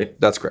rooms, right?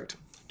 That's correct.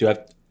 Do I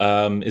have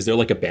Is there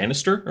like a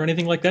banister or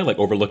anything like that, like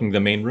overlooking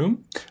the main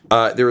room?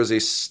 There is a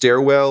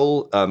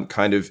stairwell,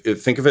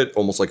 think of it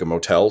almost like a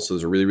motel. So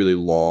there's a really, really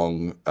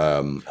long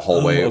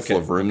hallway full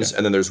of rooms.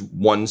 And then there's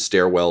one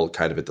stairwell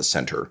kind of at the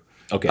center.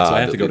 Okay, so I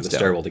have to go to the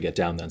stairwell to get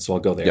down then. So I'll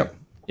go there. Yep.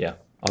 Yeah,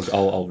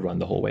 I'll run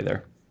the whole way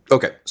there.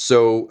 Okay,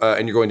 so,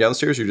 and you're going down the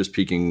stairs, or you're just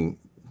peeking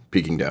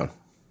down?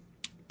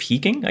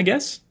 Peeking, I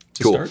guess,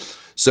 to cool. start.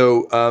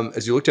 So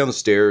as you look down the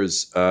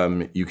stairs,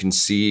 you can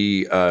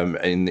see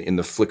in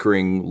the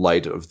flickering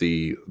light of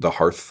the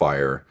hearth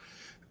fire,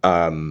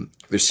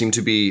 there seems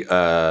to be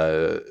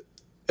a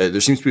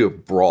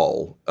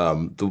brawl.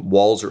 The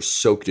walls are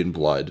soaked in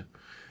blood.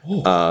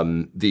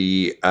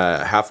 The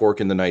half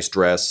orc in the nice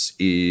dress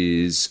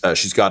is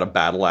she's got a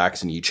battle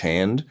axe in each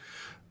hand,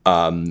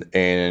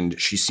 and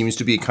she seems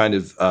to be kind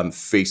of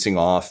facing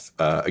off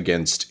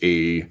against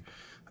a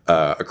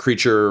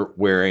creature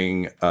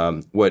wearing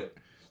what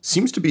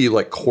seems to be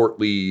like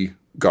courtly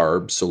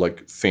garb, so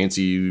like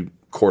fancy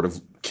court of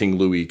King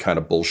Louis kind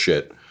of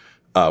bullshit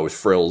with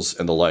frills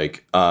and the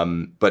like,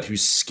 but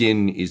whose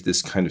skin is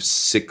this kind of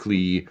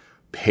sickly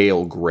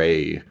pale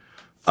gray,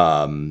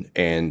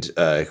 and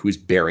who is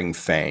bearing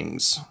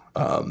fangs,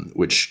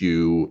 which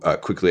you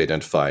quickly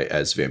identify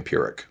as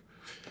vampiric.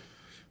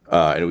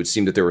 And it would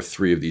seem that there were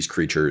 3 of these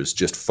creatures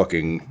just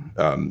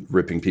fucking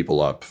ripping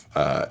people up,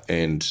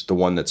 and the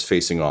one that's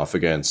facing off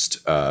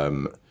against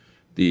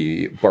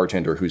the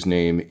bartender, whose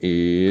name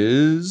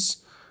is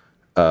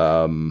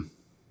Frigeria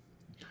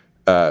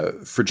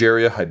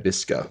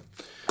Hibisca.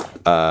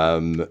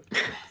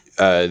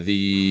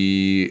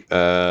 The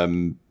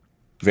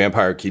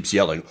vampire keeps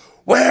yelling,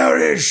 "Where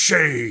is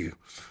she?"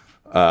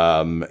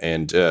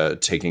 And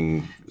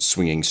taking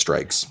swinging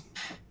strikes.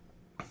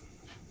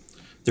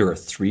 There are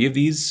 3 of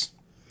these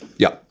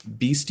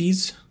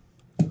beasties.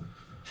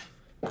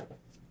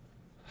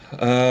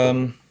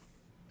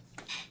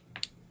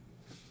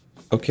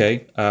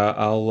 Okay,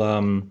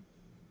 I'll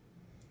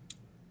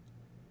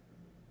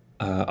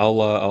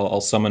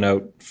summon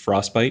out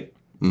Frostbite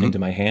into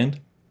my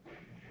hand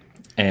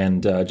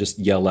and just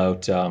yell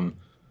out,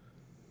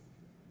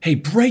 "Hey,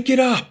 break it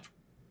up!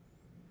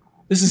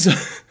 This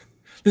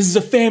is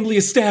a family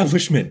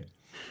establishment."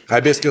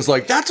 Hibisca's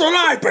like, "That's what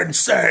I've been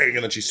saying,"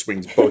 and then she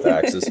swings both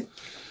axes.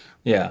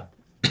 Yeah,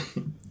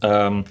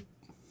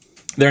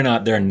 they're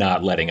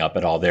not letting up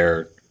at all.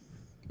 They're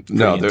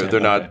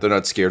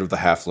not scared of the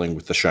halfling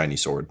with the shiny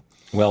sword.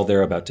 Well,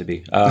 they're about to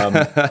be.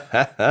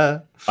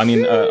 I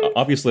mean,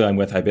 obviously, I'm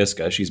with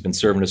Hibisca. She's been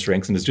serving us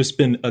drinks and has just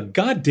been a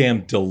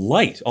goddamn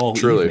delight all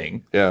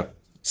evening. Yeah.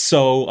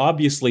 So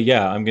obviously,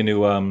 yeah, I'm going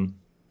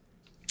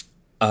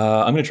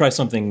to try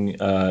something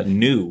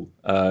new.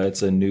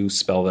 It's a new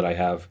spell that I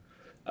have.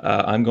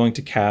 I'm going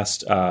to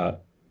cast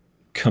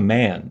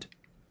Command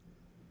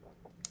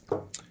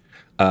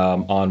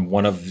on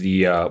one of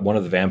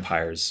the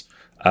vampires.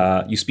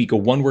 You speak a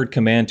one-word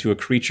command to a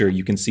creature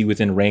you can see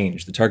within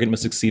range. The target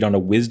must succeed on a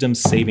wisdom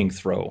saving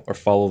throw or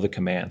follow the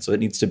command. So it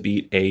needs to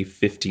beat a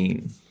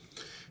 15.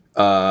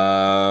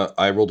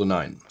 I rolled a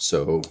 9,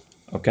 so...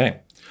 Okay.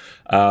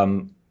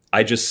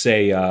 I just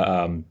say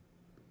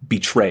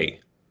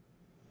betray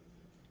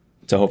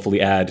to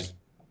hopefully add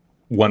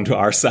 1 to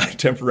our side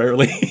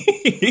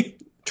temporarily.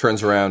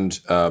 Turns around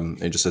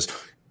and just says,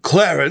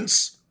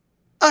 "Clarence,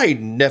 I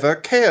never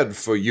cared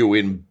for you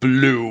in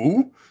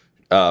blue."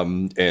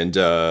 And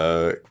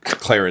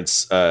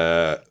Clarence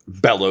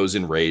bellows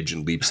in rage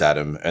and leaps at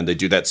him, and they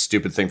do that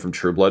stupid thing from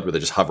True Blood where they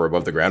just hover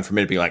above the ground for a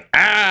minute, being like,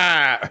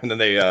 "Ah!" and then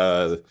they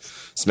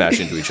smash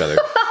into each other.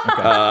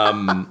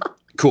 Okay.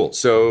 Cool.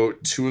 So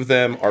 2 of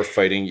them are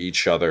fighting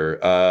each other.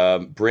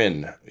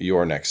 Bryn,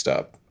 you're next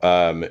up.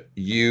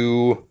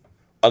 You,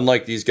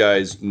 unlike these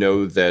guys,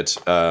 know that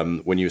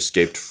when you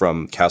escaped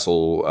from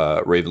Castle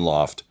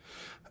Ravenloft,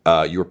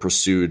 you were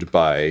pursued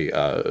by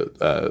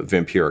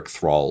vampiric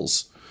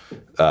thralls.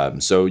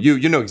 So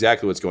you know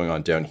exactly what's going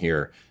on down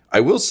here.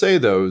 I will say,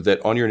 though,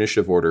 that on your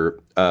initiative order,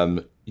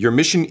 your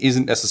mission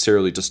isn't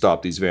necessarily to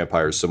stop these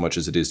vampires so much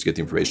as it is to get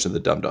the information to the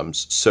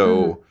dum-dums.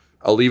 So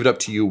I'll leave it up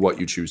to you what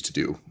you choose to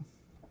do.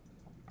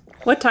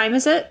 What time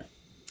is it?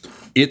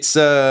 It's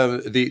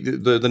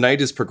the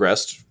night is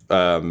progressed.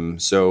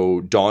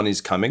 So dawn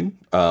is coming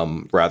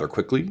rather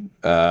quickly,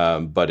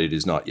 but it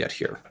is not yet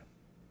here.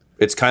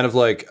 It's kind of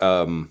like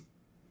or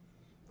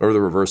the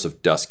reverse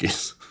of dusk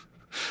is.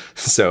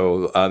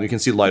 So you can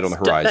see light on the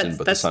horizon,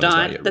 but the sun is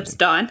not yet. That's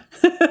dawn.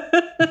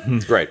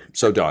 Right.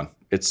 So dawn.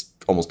 It's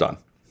almost dawn.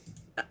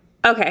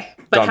 Okay,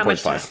 but dawn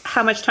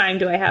how much time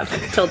do I have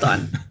till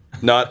dawn?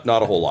 Not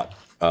a whole lot.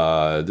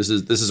 This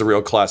is a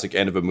real classic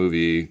end of a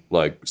movie.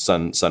 Like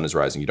sun is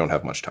rising. You don't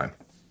have much time.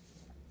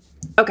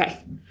 Okay,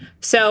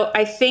 so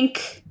I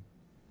think.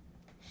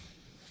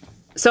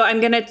 So I'm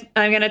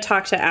gonna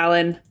talk to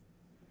Alan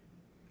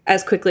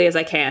as quickly as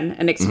I can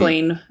and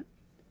explain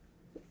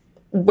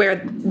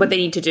what they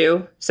need to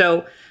do.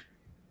 So,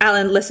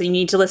 Alan, listen, you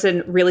need to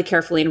listen really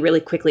carefully and really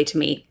quickly to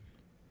me.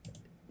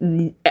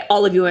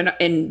 All of you are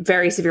in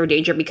very severe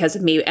danger because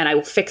of me, and I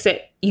will fix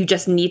it. You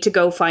just need to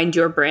go find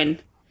your Bryn.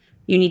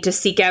 you need to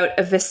seek out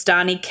a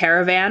Vistani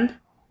caravan,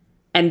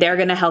 and they're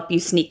going to help you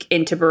sneak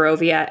into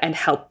Barovia and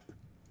help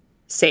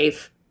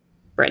save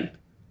Bryn.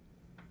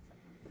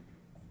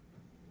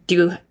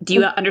 Do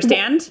you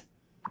understand?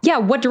 Yeah,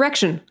 what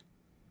direction?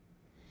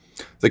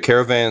 The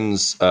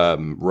caravans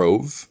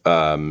rove,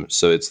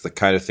 so it's the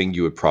kind of thing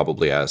you would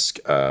probably ask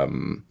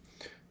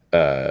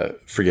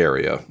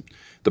Fragaria.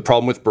 The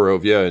problem with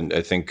Barovia, and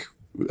I think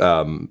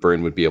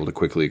Bryn would be able to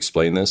quickly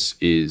explain this,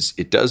 is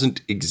it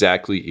doesn't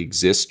exactly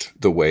exist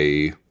the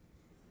way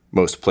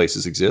most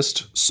places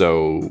exist.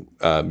 So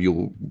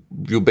you'll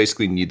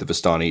basically need the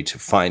Vistani to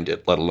find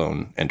it, let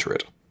alone enter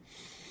it.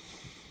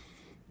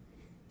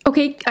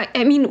 Okay,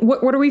 I mean,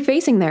 what are we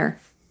facing there?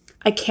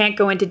 I can't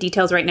go into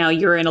details right now.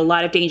 You're in a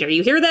lot of danger.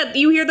 You hear that?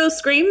 You hear those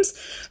screams?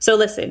 So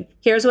listen,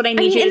 here's what I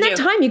need you to do. In that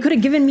time, you could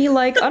have given me,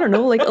 like, I don't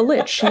know, like a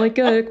lich, like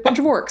a bunch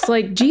of orcs.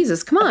 Like,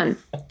 Jesus, come on.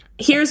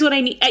 Here's what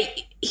I need.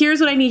 Here's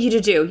what I need you to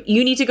do.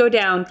 You need to go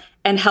down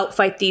and help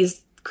fight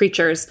these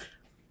creatures.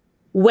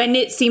 When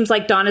it seems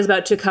like dawn is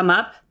about to come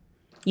up,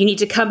 you need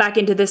to come back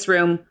into this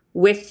room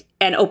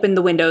and open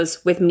the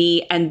windows with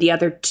me and the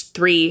other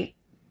 3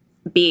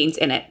 beings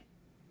in it.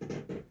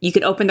 You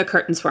can open the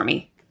curtains for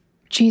me.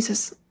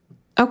 Jesus.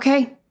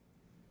 Okay.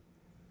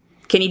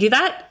 Can you do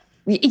that?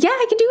 Yeah,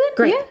 I can do it.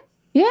 Great.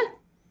 Yeah.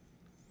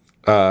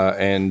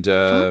 And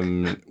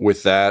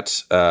with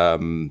that,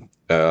 Bryn,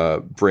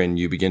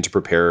 you begin to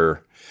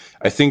prepare.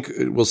 I think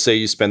we'll say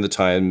you spend the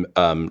time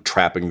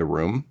trapping the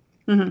room.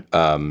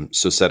 Mm-hmm.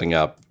 So setting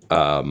up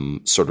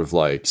sort of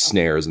like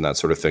snares and that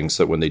sort of thing,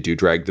 so that when they do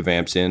drag the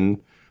vamps in,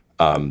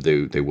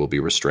 they will be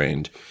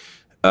restrained.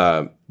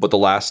 But the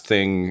last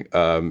thing,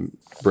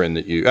 Bryn,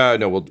 that you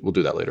no, we'll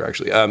do that later.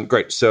 Actually,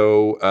 great.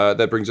 So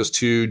that brings us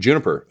to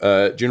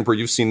Juniper. Juniper,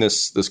 you've seen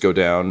this go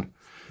down.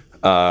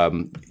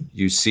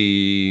 You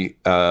see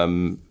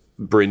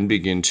Bryn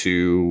begin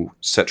to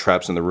set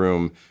traps in the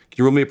room. Can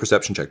you roll me a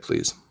perception check,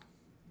 please?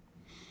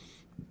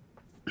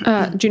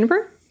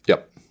 Juniper?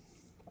 Yep.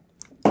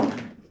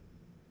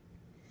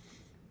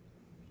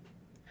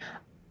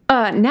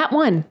 Nat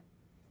 1.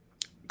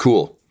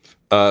 Cool.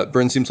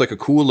 Bryn seems like a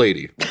cool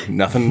lady.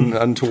 Nothing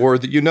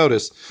untoward that you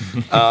notice.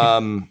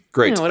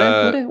 Great.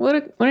 Yeah, what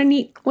a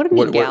neat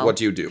gal. What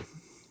do you do?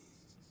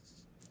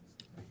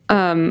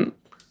 I'm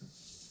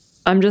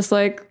just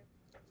like,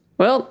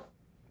 well,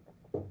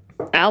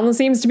 Alan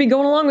seems to be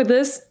going along with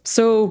this,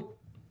 so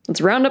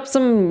let's round up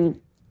some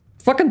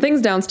fucking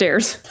things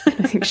downstairs. I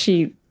think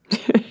she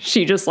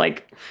just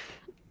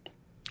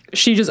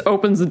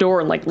opens the door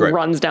and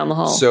runs down the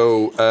hall.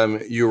 So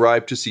you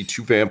arrive to see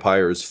 2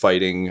 vampires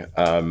fighting.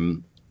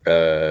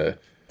 Hibisca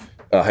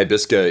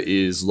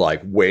is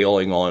like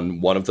wailing on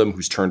one of them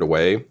who's turned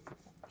away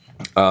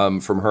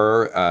from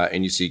her,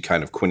 and you see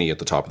kind of Quinny at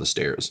the top of the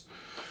stairs.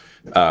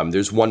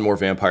 There's one more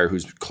vampire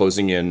who's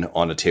closing in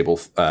on a table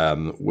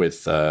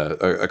with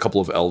a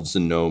couple of elves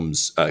and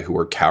gnomes who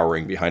are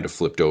cowering behind a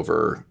flipped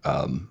over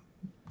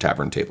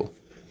tavern table.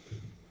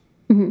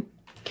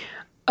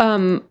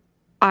 Mm-hmm.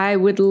 I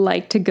would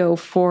like to go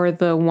for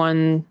the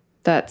one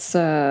that's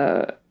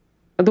the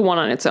one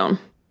on its own.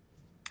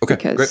 Okay,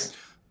 great.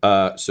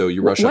 So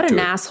you rush up to it. What an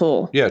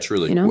asshole. Yeah,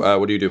 truly. You know?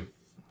 What do you do?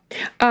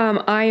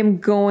 I am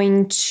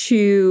going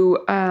to...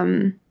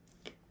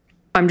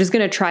 I'm just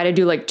going to try to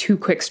do 2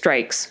 quick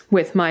strikes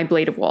with my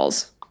Blade of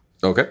Walls.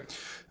 Okay.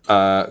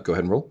 Go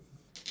ahead and roll.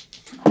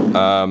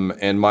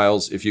 And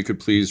Miles, if you could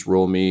please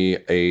roll me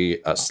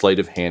a sleight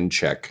of hand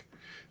check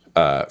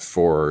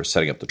for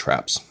setting up the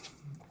traps.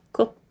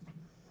 Cool.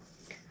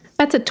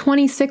 That's a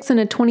 26 and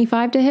a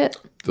 25 to hit.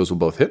 Those will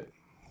both hit.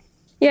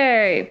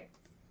 Yay.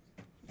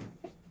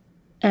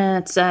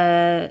 That's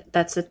a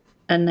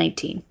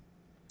 19.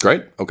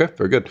 Great. Okay.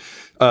 Very good.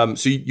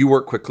 So you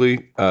work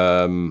quickly.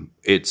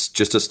 It's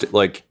just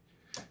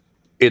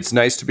it's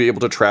nice to be able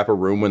to trap a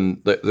room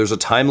when there's a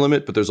time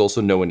limit, but there's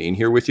also no one in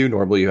here with you.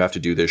 Normally you have to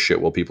do this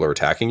shit while people are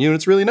attacking you. And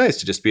it's really nice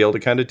to just be able to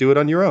kind of do it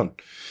on your own.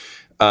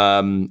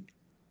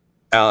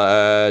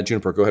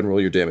 Juniper, go ahead and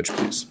roll your damage,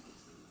 please.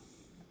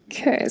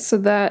 Okay. So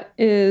that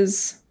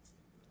is,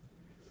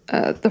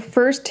 the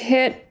first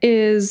hit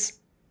is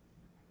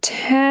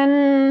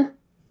 10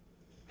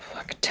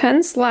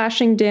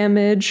 slashing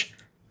damage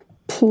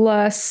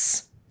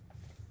plus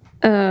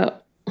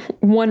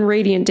 1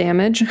 radiant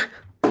damage.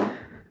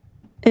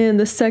 And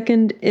the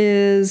second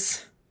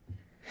is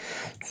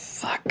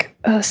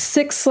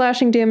 6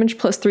 slashing damage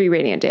plus 3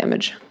 radiant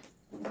damage.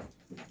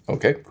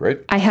 Okay,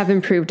 great. I have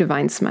improved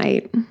Divine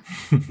Smite.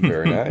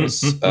 Very nice.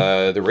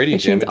 The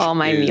radiant damage all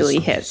my melee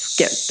hits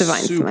get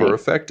Divine Smite. Super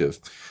effective.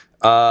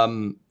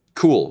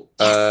 Cool.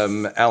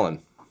 Yes.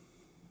 Alan.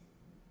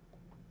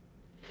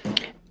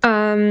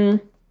 Alan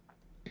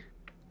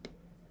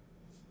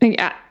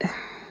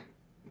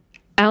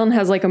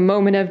has a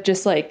moment of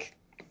just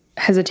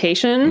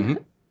hesitation,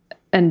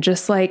 and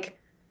just fuck,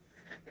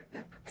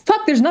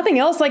 there's nothing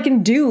else I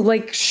can do.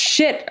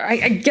 shit,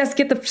 I guess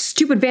get the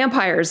stupid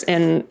vampires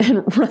and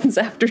runs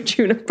after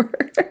Juniper.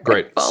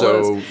 Great.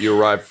 So you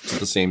arrive to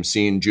the same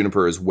scene.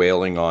 Juniper is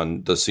wailing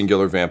on the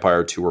singular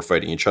vampire. Two are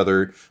fighting each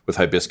other with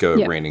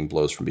Hibisca raining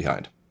blows from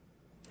behind.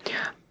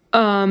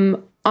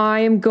 I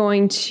am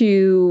going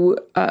to,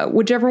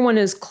 whichever one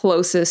is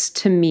closest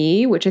to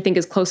me, which I think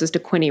is closest to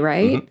Quinny,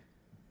 right? Mm-hmm.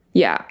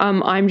 Yeah.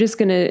 I'm just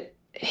going to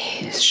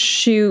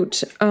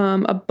shoot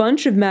a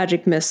bunch of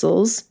magic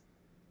missiles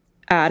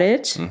at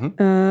it.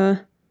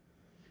 Mm-hmm.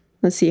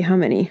 Let's see how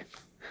many.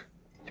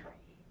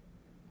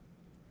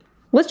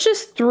 Let's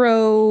just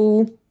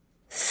throw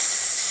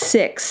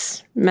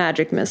 6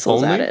 magic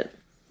missiles at it.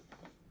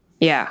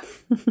 Yeah.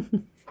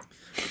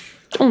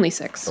 Only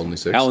 6. Only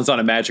 6. Alan's on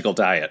a magical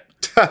diet.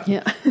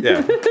 Yeah.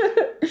 Yeah.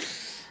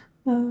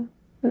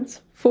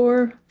 That's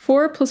 4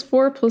 plus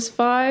 4 plus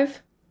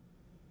 5.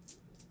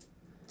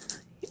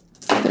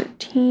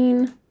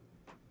 13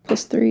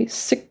 plus 3,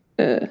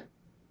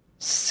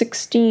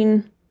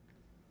 16,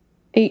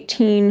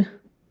 18.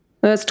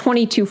 That's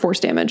 22 force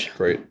damage.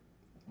 Great.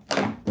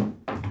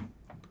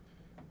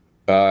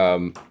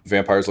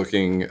 Vampires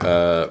looking,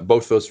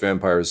 both those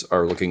vampires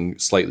are looking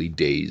slightly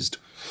dazed.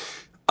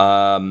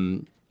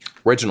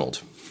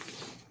 Reginald.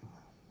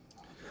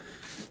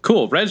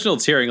 Cool.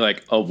 Reginald's hearing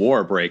like a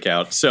war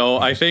breakout. So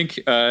I think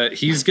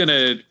he's going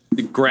to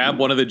grab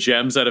one of the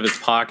gems out of his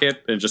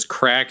pocket and just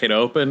crack it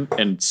open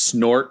and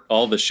snort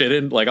all the shit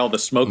in, like all the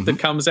smoke that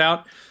comes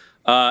out.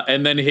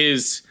 And then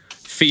his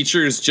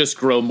features just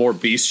grow more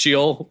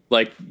bestial.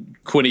 Like,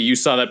 Quinny, you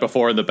saw that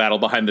before in the battle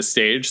behind the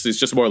stage. So he's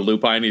just more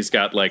lupine. He's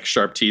got like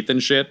sharp teeth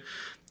and shit.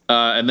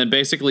 And then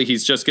basically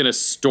he's just going to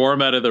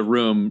storm out of the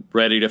room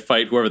ready to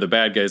fight whoever the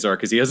bad guys are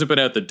because he hasn't been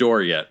out the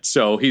door yet.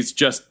 So he's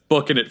just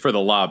booking it for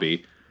the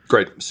lobby.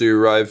 Great. So you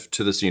arrive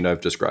to the scene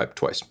I've described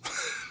twice.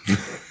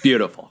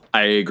 Beautiful.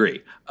 I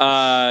agree.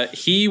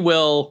 He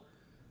will,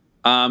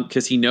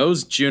 because he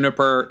knows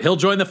Juniper. He'll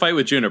join the fight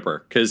with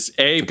Juniper because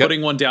A,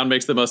 putting one down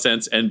makes the most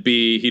sense, and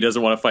B, he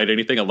doesn't want to fight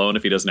anything alone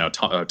if he doesn't know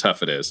how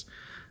tough it is.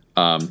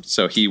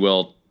 So he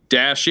will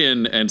dash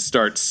in and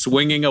start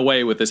swinging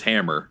away with his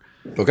hammer.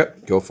 Okay,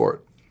 go for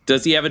it.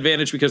 Does he have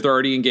advantage because they're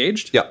already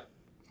engaged? Yeah.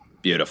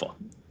 Beautiful.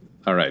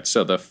 All right,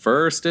 so the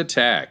first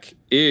attack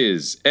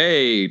is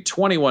a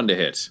 21 to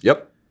hit.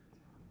 Yep.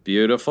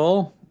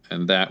 Beautiful.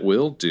 And that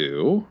will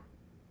do.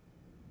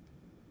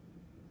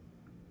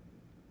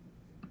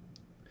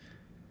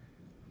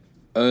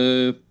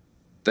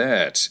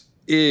 That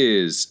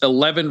is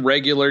 11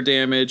 regular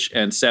damage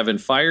and 7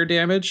 fire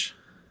damage.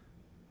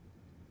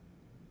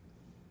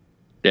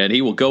 And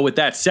he will go with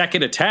that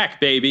second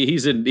attack, baby.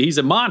 He's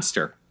a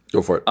monster.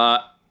 Go for it.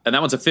 And that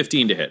one's a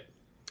 15 to hit.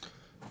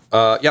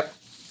 Yep.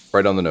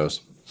 Right on the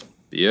nose.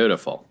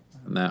 Beautiful.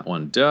 And that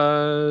one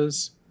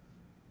does.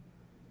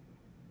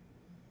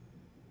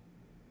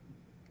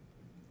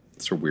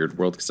 It's a weird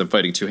world because I'm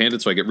fighting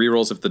two-handed, so I get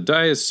rerolls if the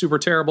die is super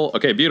terrible.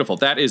 Okay, beautiful.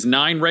 That is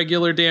 9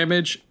 regular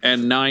damage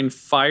and 9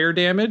 fire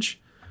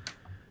damage.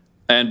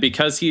 And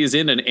because he is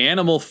in an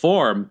animal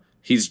form,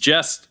 he's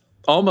just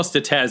almost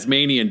a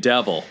Tasmanian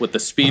devil with the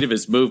speed of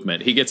his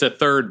movement. He gets a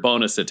 3rd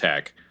bonus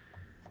attack.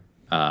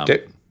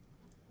 Okay.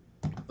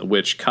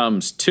 Which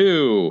comes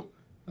to,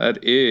 that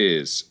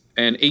is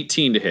an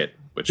 18 to hit,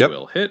 which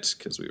will hit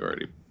because we've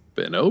already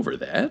been over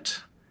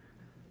that.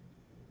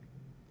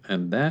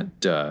 And that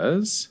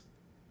does...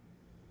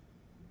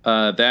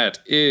 that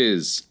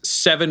is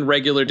 7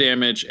 regular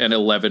damage and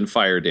 11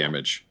 fire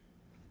damage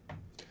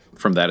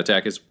from that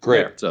attack. Is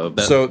great. So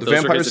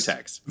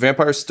the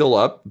vampire's still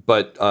up,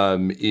 but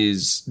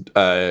is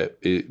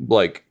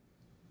like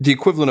the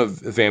equivalent of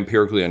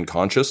vampirically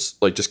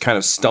unconscious, like just kind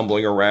of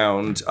stumbling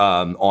around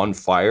on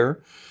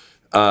fire,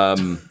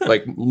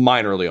 like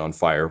minorly on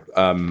fire,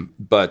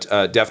 but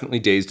definitely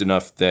dazed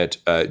enough that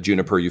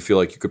Juniper, you feel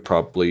like you could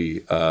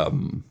probably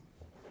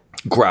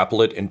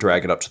grapple it and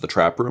drag it up to the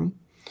trap room.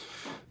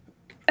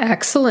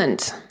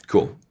 Excellent.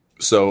 Cool.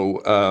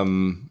 So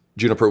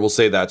Juniper, will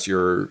say that's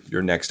your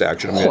next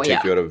action. I'm going to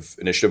take you out of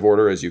initiative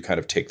order as you kind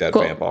of take that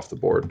vamp off the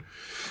board.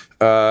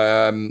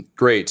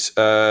 Great.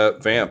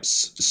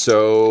 Vamps.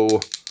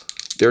 So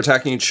they're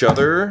attacking each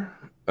other.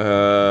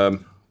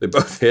 They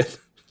both hit.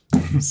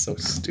 So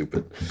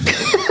stupid.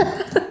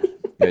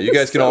 Yeah, you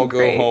guys can all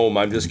go home.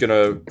 I'm just going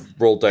to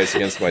roll dice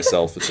against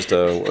myself. It's just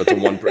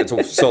it's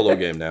a solo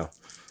game now.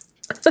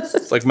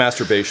 It's like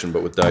masturbation,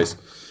 but with dice.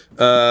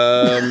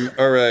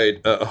 All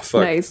right. Oh,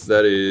 fuck. Nice.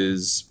 That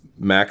is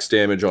max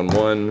damage on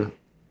one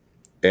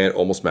and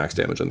almost max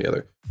damage on the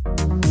other.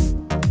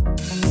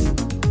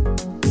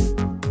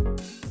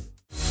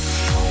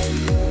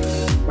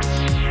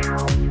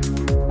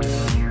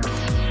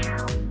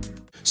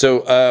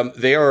 So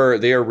they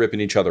are ripping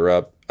each other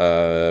up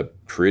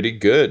pretty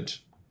good.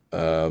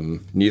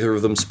 Neither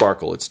of them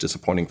sparkle. It's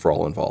disappointing for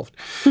all involved.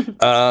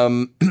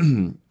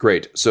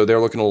 Great. So they're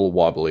looking a little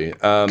wobbly.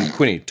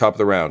 Quinny, top of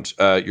the round.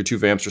 Your two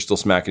vamps are still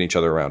smacking each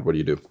other around. What do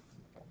you do?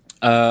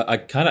 I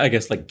kind of, I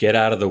guess, like get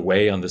out of the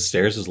way on the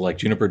stairs as like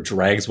Juniper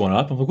drags one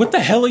up. I'm like, what the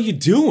hell are you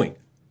doing?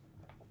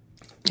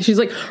 She's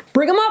like,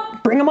 bring them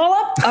up, bring them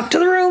all up to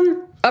the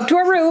room. Up to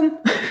our room.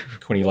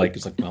 Quinny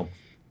is like, well,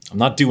 I'm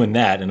not doing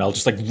that, and I'll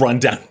just run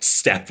down and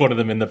stab one of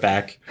them in the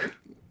back.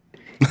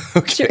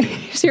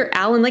 Okay. So you're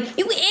Alan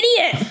you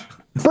idiot!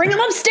 Bring him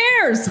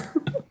upstairs!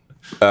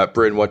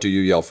 Bryn, what do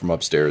you yell from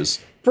upstairs?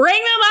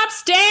 Bring them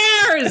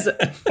upstairs!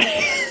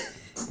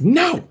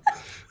 No!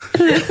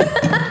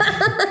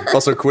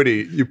 Also,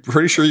 Quinny, you're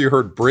pretty sure you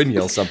heard Bryn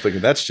yell something,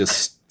 and that's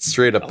just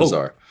straight up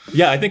bizarre.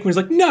 Yeah, I think Quinny's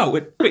like, no,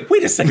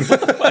 wait a second,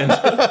 what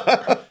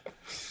the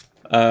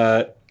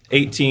fuck?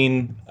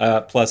 18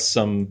 plus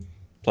some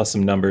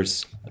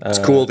numbers. It's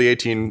cool. The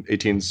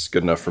 18's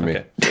good enough for me.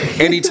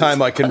 Okay.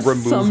 Anytime I can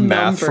remove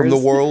math from the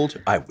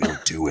world, I will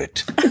do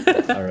it.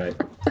 All right.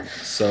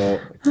 So,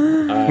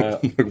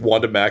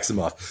 Wanda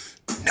Maximoff,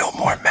 no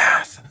more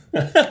math.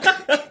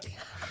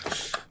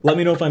 Let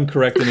me know if I'm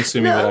correct in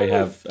assuming that I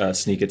have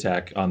sneak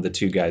attack on the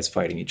two guys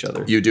fighting each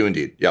other. You do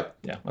indeed. Yep.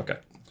 Yeah. Okay.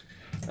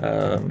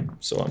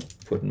 So I'm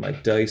putting my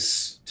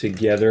dice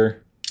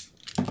together.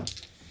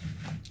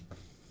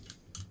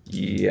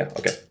 Yeah.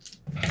 Okay.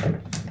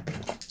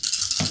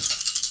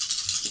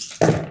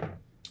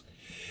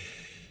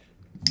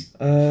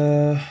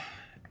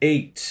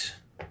 8,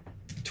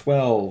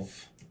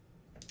 12,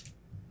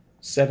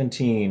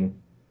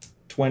 17,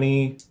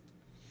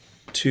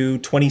 22,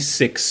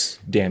 26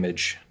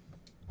 damage.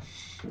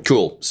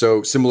 Cool.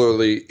 So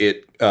similarly,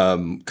 it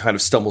kind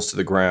of stumbles to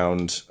the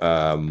ground,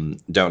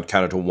 down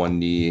counted to one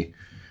knee,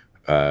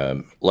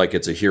 like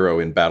it's a hero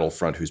in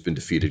Battlefront who's been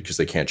defeated because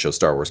they can't show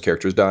Star Wars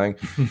characters dying.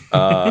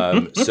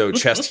 So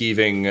chest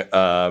heaving,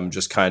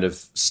 just kind of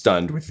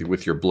stunned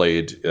with your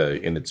blade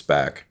in its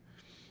back.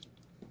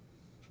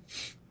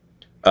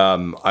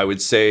 I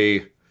would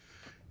say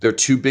they're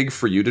too big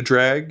for you to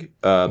drag.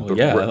 But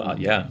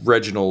yeah.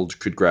 Reginald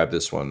could grab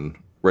this one.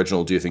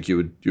 Reginald, do you think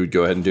you would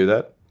go ahead and do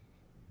that?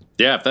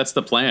 Yeah, if that's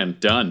the plan,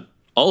 done.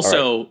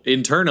 Also,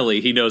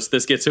 internally, he knows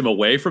this gets him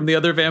away from the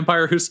other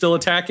vampire who's still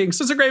attacking,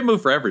 so it's a great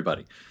move for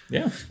everybody.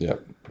 Yeah. Yeah.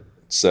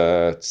 It's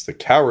the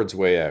coward's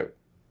way out,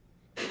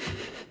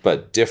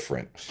 but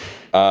different.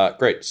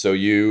 Great. So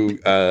you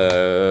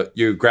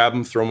grab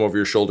him, throw him over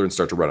your shoulder, and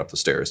start to run up the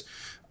stairs.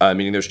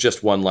 Meaning there's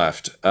just one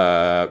left,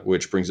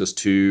 which brings us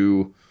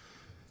to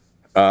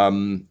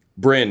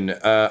Bryn.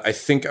 I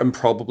think I'm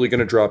probably going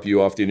to drop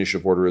you off the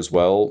initiative order as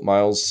well,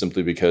 Miles,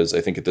 simply because I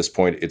think at this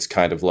point it's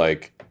kind of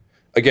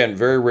again,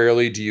 very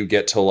rarely do you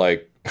get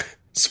to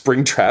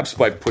spring traps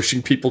by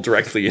pushing people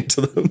directly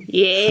into them.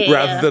 Yeah.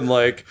 Rather than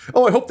I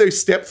hope they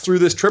step through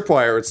this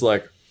tripwire. It's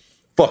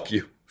fuck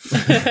you.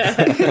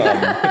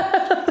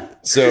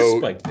 So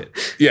Spiked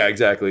it. Yeah,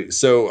 exactly.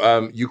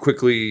 So you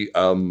quickly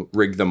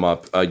rig them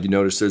up. You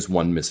notice there's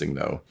one missing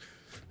though.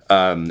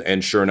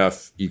 And sure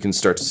enough, you can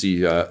start to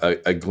see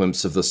a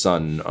glimpse of the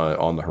sun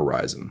on the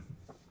horizon.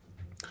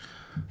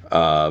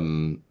 What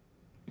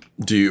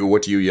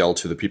do you yell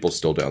to the people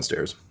still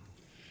downstairs?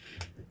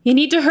 You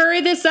need to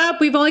hurry this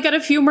up. We've only got a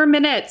few more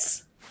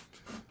minutes.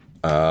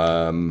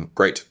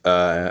 Great.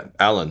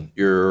 Alan,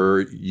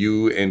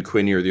 you and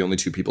Quinny are the only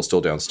two people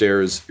still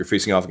downstairs. You're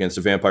facing off against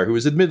a vampire who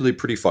is admittedly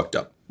pretty fucked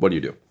up. What do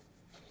you do?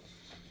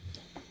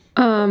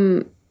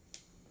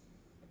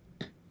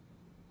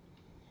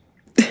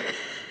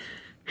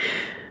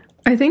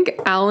 I think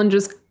Alan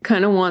just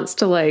kind of wants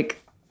to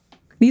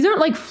these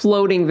aren't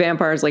floating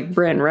vampires like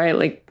Bryn,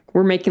 right?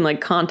 We're making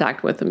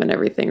contact with them and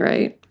everything,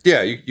 right?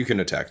 Yeah, you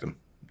can attack them.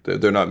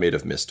 They're not made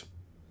of mist.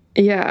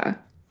 Yeah.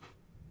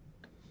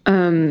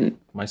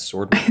 My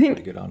sword was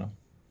pretty good on him.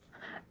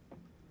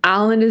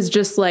 Alan is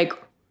just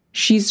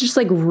she's just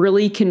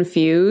really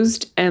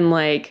confused and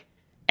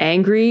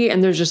angry,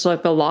 and there's just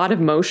a lot of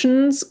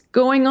emotions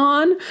going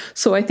on.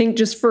 So I think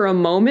just for a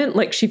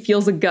moment, she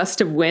feels a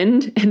gust of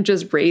wind and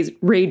just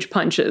rage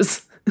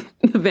punches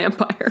the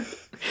vampire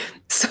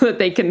so that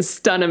they can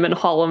stun him and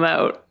haul him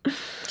out.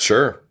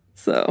 Sure.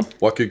 So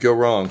what could go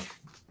wrong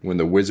when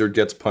the wizard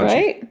gets punched?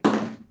 Right?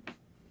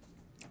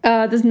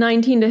 Does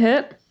 19 to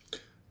hit?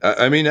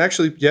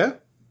 Actually, yeah.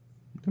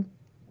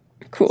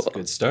 Cool. That's a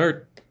good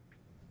start.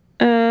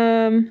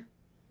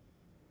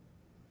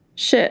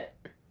 Shit.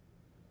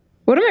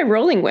 What am I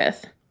rolling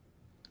with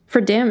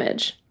for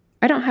damage?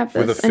 I don't have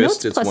this. With a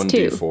fist, it's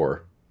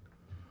 1d4.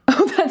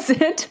 Oh, that's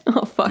it?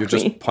 Oh, fuck me. You're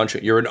just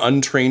punching. You're an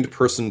untrained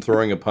person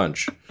throwing a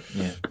punch.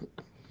 Yeah.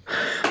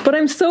 But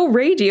I'm so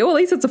ragey. Oh, at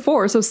least it's a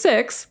 4, so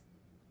 6.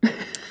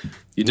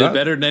 You did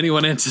better than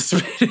anyone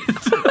anticipated.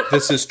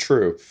 This is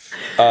true.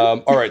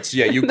 All right, so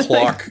yeah, you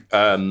clock.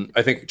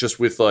 I think just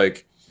with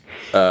the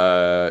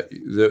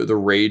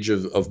rage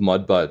of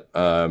Mudbutt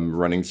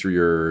running through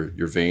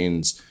your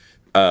veins,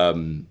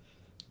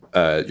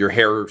 your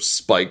hair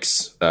spikes,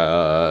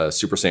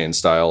 Super Saiyan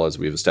style, as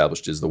we've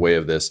established is the way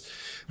of this,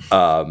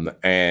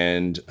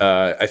 and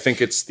I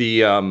think it's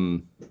the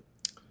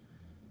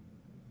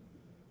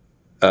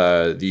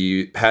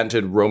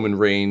patented Roman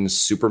Reigns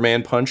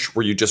Superman punch,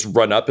 where you just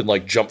run up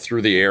and jump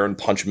through the air and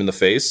punch him in the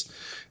face.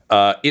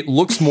 It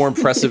looks more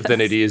impressive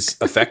than it is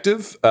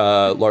effective,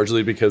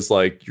 largely because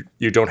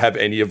you don't have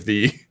any of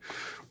the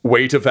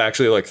weight of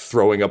actually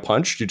throwing a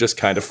punch. You just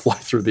kind of fly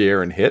through the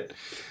air and hit.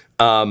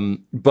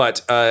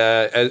 But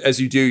as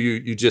you do,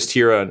 you just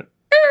hear an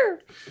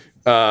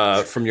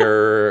from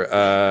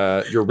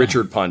your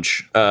Richard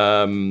punch.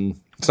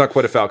 It's not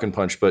quite a falcon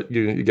punch, but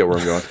you get where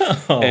I'm going.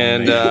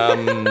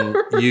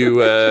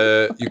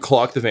 You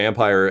clock the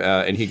vampire,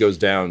 and he goes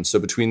down. So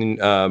between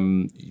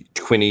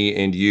Quinny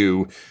and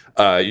you,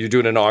 you're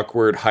doing an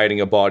awkward hiding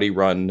a body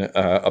run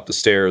up the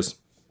stairs.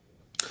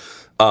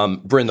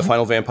 Bryn, the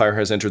final vampire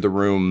has entered the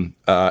room,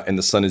 and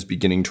the sun is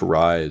beginning to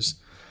rise.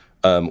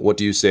 What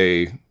do you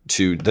say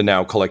to the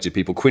now collected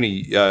people? Quinny,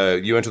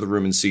 you enter the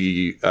room and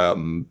see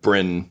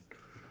Bryn,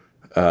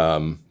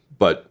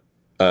 but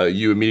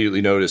you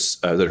immediately notice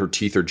that her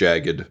teeth are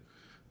jagged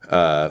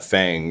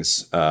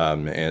fangs,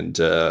 and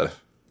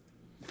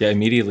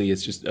immediately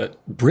it's just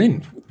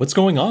Bryn, what's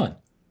going on?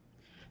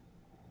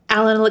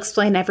 Alan will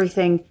explain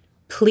everything.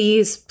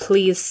 Please,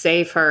 please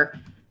save her.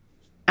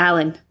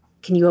 Alan,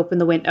 can you open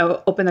the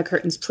window? Open the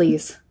curtains,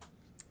 please.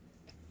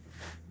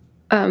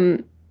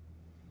 And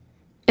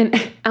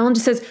Alan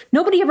just says,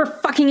 nobody ever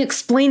fucking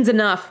explains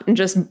enough, and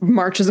just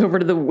marches over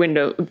to the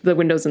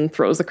windows and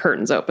throws the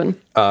curtains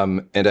open.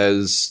 And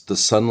as the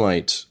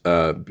sunlight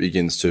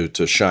begins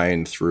to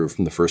shine through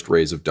from the first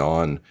rays of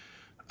dawn,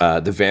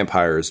 the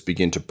vampires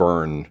begin to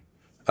burn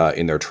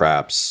in their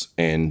traps,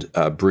 and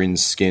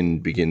Bryn's skin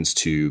begins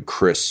to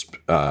crisp,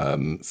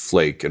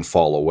 flake, and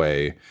fall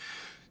away.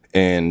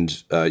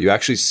 And you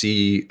actually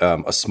see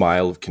a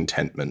smile of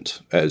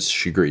contentment as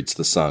she greets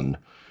the sun.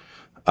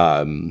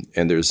 And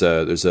there's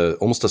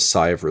almost a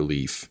sigh of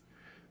relief.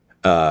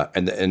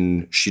 And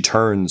then she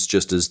turns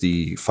just as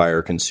the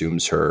fire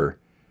consumes her,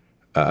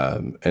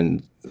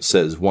 and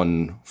says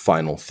one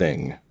final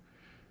thing.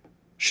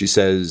 She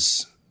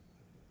says,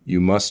 "You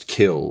must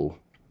kill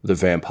the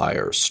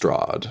vampire,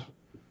 Strahd."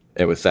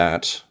 And with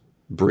that,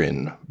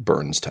 Bryn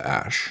burns to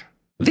ash.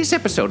 This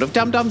episode of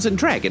Dum-Dums and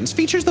Dragons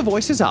features the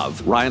voices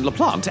of Ryan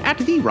LaPlante at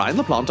the Ryan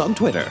LaPlante on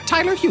Twitter,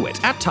 Tyler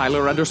Hewitt at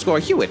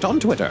Tyler_Hewitt on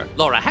Twitter,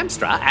 Laura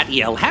Hamstra at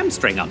EL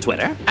Hamstring on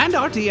Twitter, and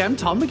our DM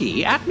Tom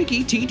McGee at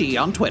McGeeTD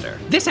on Twitter.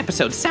 This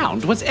episode's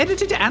sound was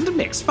edited and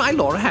mixed by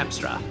Laura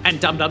Hamstra,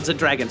 and Dum-Dums and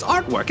Dragons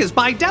artwork is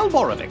by Del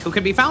Borovic, who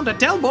can be found at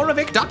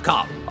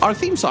delborovic.com. Our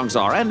theme songs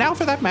are And Now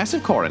for That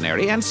Massive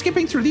Coronary and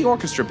Skipping Through the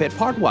Orchestra Pit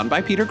Part 1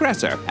 by Peter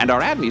Gresser, and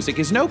our ad music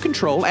is No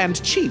Control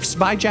and Chiefs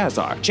by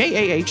Jazzar,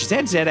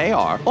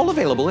 JAHZZAR, all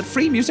available at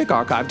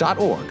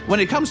freemusicarchive.org. When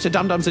it comes to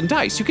Dum-Dums and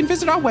Dice, you can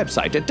visit our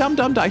website at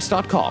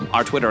dumdumdice.com.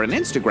 Our Twitter and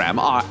Instagram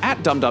are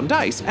at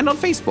dumdumdice, and on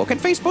Facebook at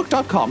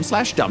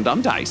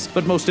facebook.com/dumdumdice.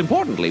 But most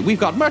importantly, we've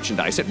got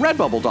merchandise at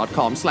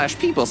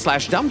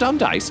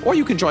redbubble.com/people/dumdumdice, or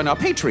you can join our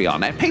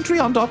Patreon at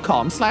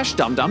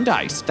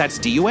patreon.com/dumdumdice. That's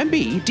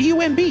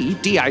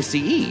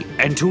DUMBDUMBDICE.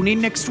 And tune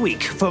in next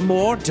week for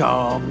more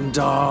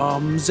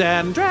Dum-Dums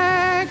and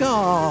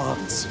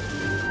Dragons.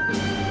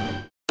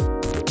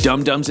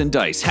 Dum-Dums and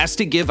Dice has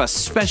to give a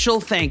special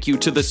thank you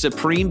to the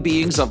supreme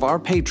beings of our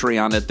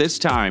Patreon at this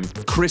time.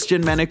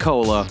 Christian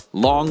Menicola,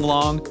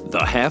 Long,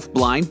 The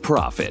Half-Blind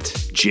Prophet,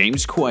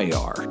 James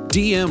Cuellar,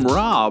 DM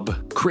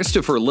Rob,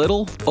 Christopher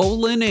Little,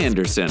 Olin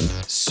Anderson,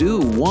 Sue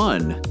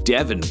One,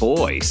 Devin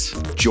Boyce,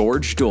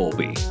 George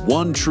Dolby,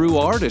 One True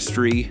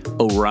Artistry,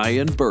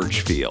 Orion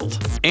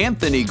Birchfield,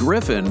 Anthony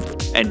Griffin,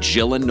 and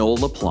Jill and Noel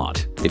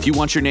LaPlante. If you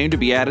want your name to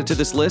be added to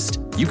this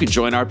list, you can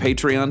join our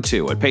Patreon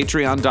too at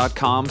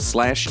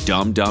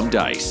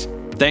patreon.com/dumdumdice.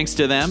 Thanks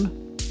to them,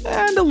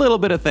 and a little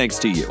bit of thanks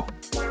to you.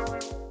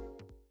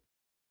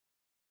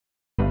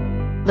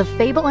 The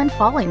Fable and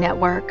Folly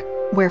Network,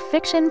 where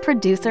fiction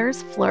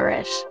producers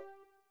flourish.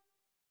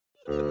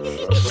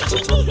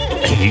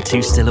 Are you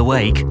two still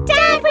awake?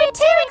 Dad, we're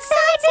too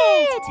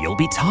excited! You'll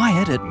be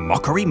tired at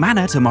Mockery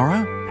Manor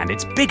tomorrow, and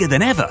it's bigger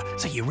than ever,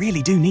 so you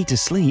really do need to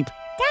sleep.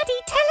 Daddy,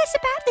 tell us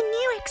about the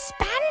new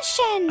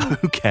expansion!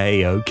 Okay.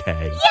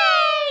 Yay!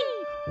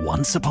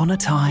 Once upon a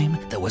time,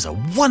 there was a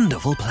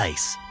wonderful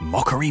place,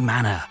 Mockery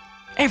Manor.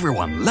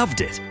 Everyone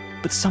loved it,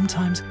 but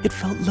sometimes it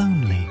felt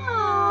lonely.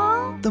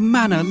 Aww. The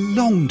manor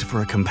longed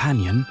for a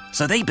companion,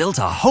 so they built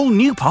a whole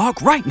new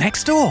park right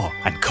next door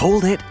and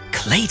called it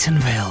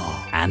Claytonville.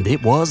 And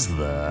it was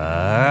the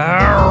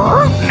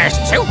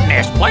rootinest,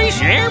 tootinest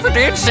place you ever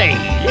did see.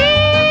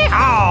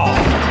 Yee-haw!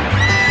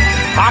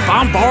 Hop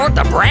on board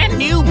the brand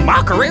new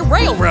Mockery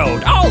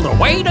Railroad all the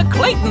way to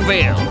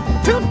Claytonville.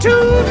 Toot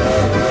toot!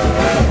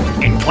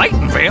 In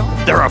Claytonville,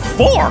 there are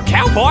 4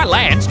 cowboy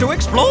lands to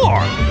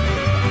explore.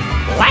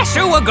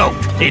 Lasso a goat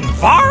in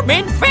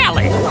Farming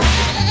Valley.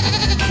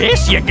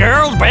 Kiss your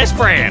girl's best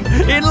friend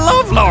in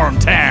Lovelorn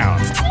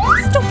Town.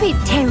 Stop it,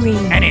 Terry.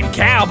 And in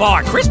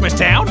Cowboy Christmas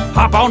Town,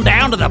 hop on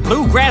down to the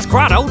Bluegrass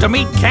Grotto to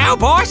meet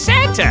Cowboy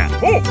Santa.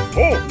 Ho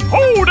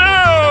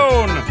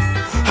down!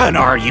 And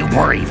are you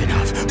brave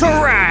enough to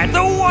ride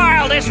the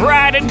wildest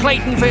ride in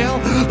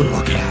Claytonville?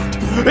 Look out.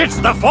 It's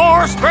the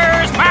 4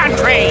 Spurs Mine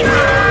Train.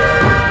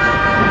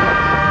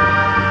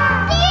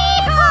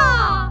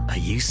 Yeehaw! Are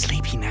you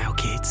sleepy now,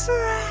 kids?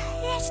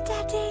 Yes,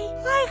 Daddy.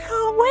 I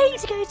can't wait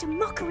to go to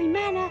Mockery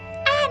Manor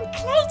and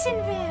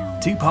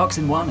Claytonville. 2 parks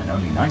in one and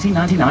only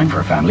 $19.99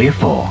 for a family of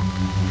 4.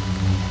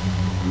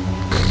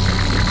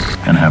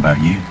 And how about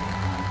you?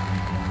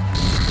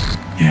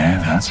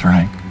 Yeah, that's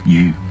right.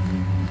 You,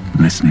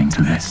 listening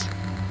to this.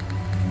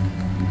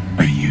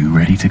 Are you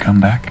ready to come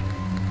back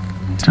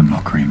to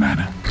Mockery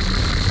Manor?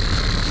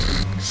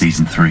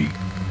 Season 3,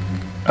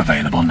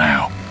 available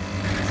now.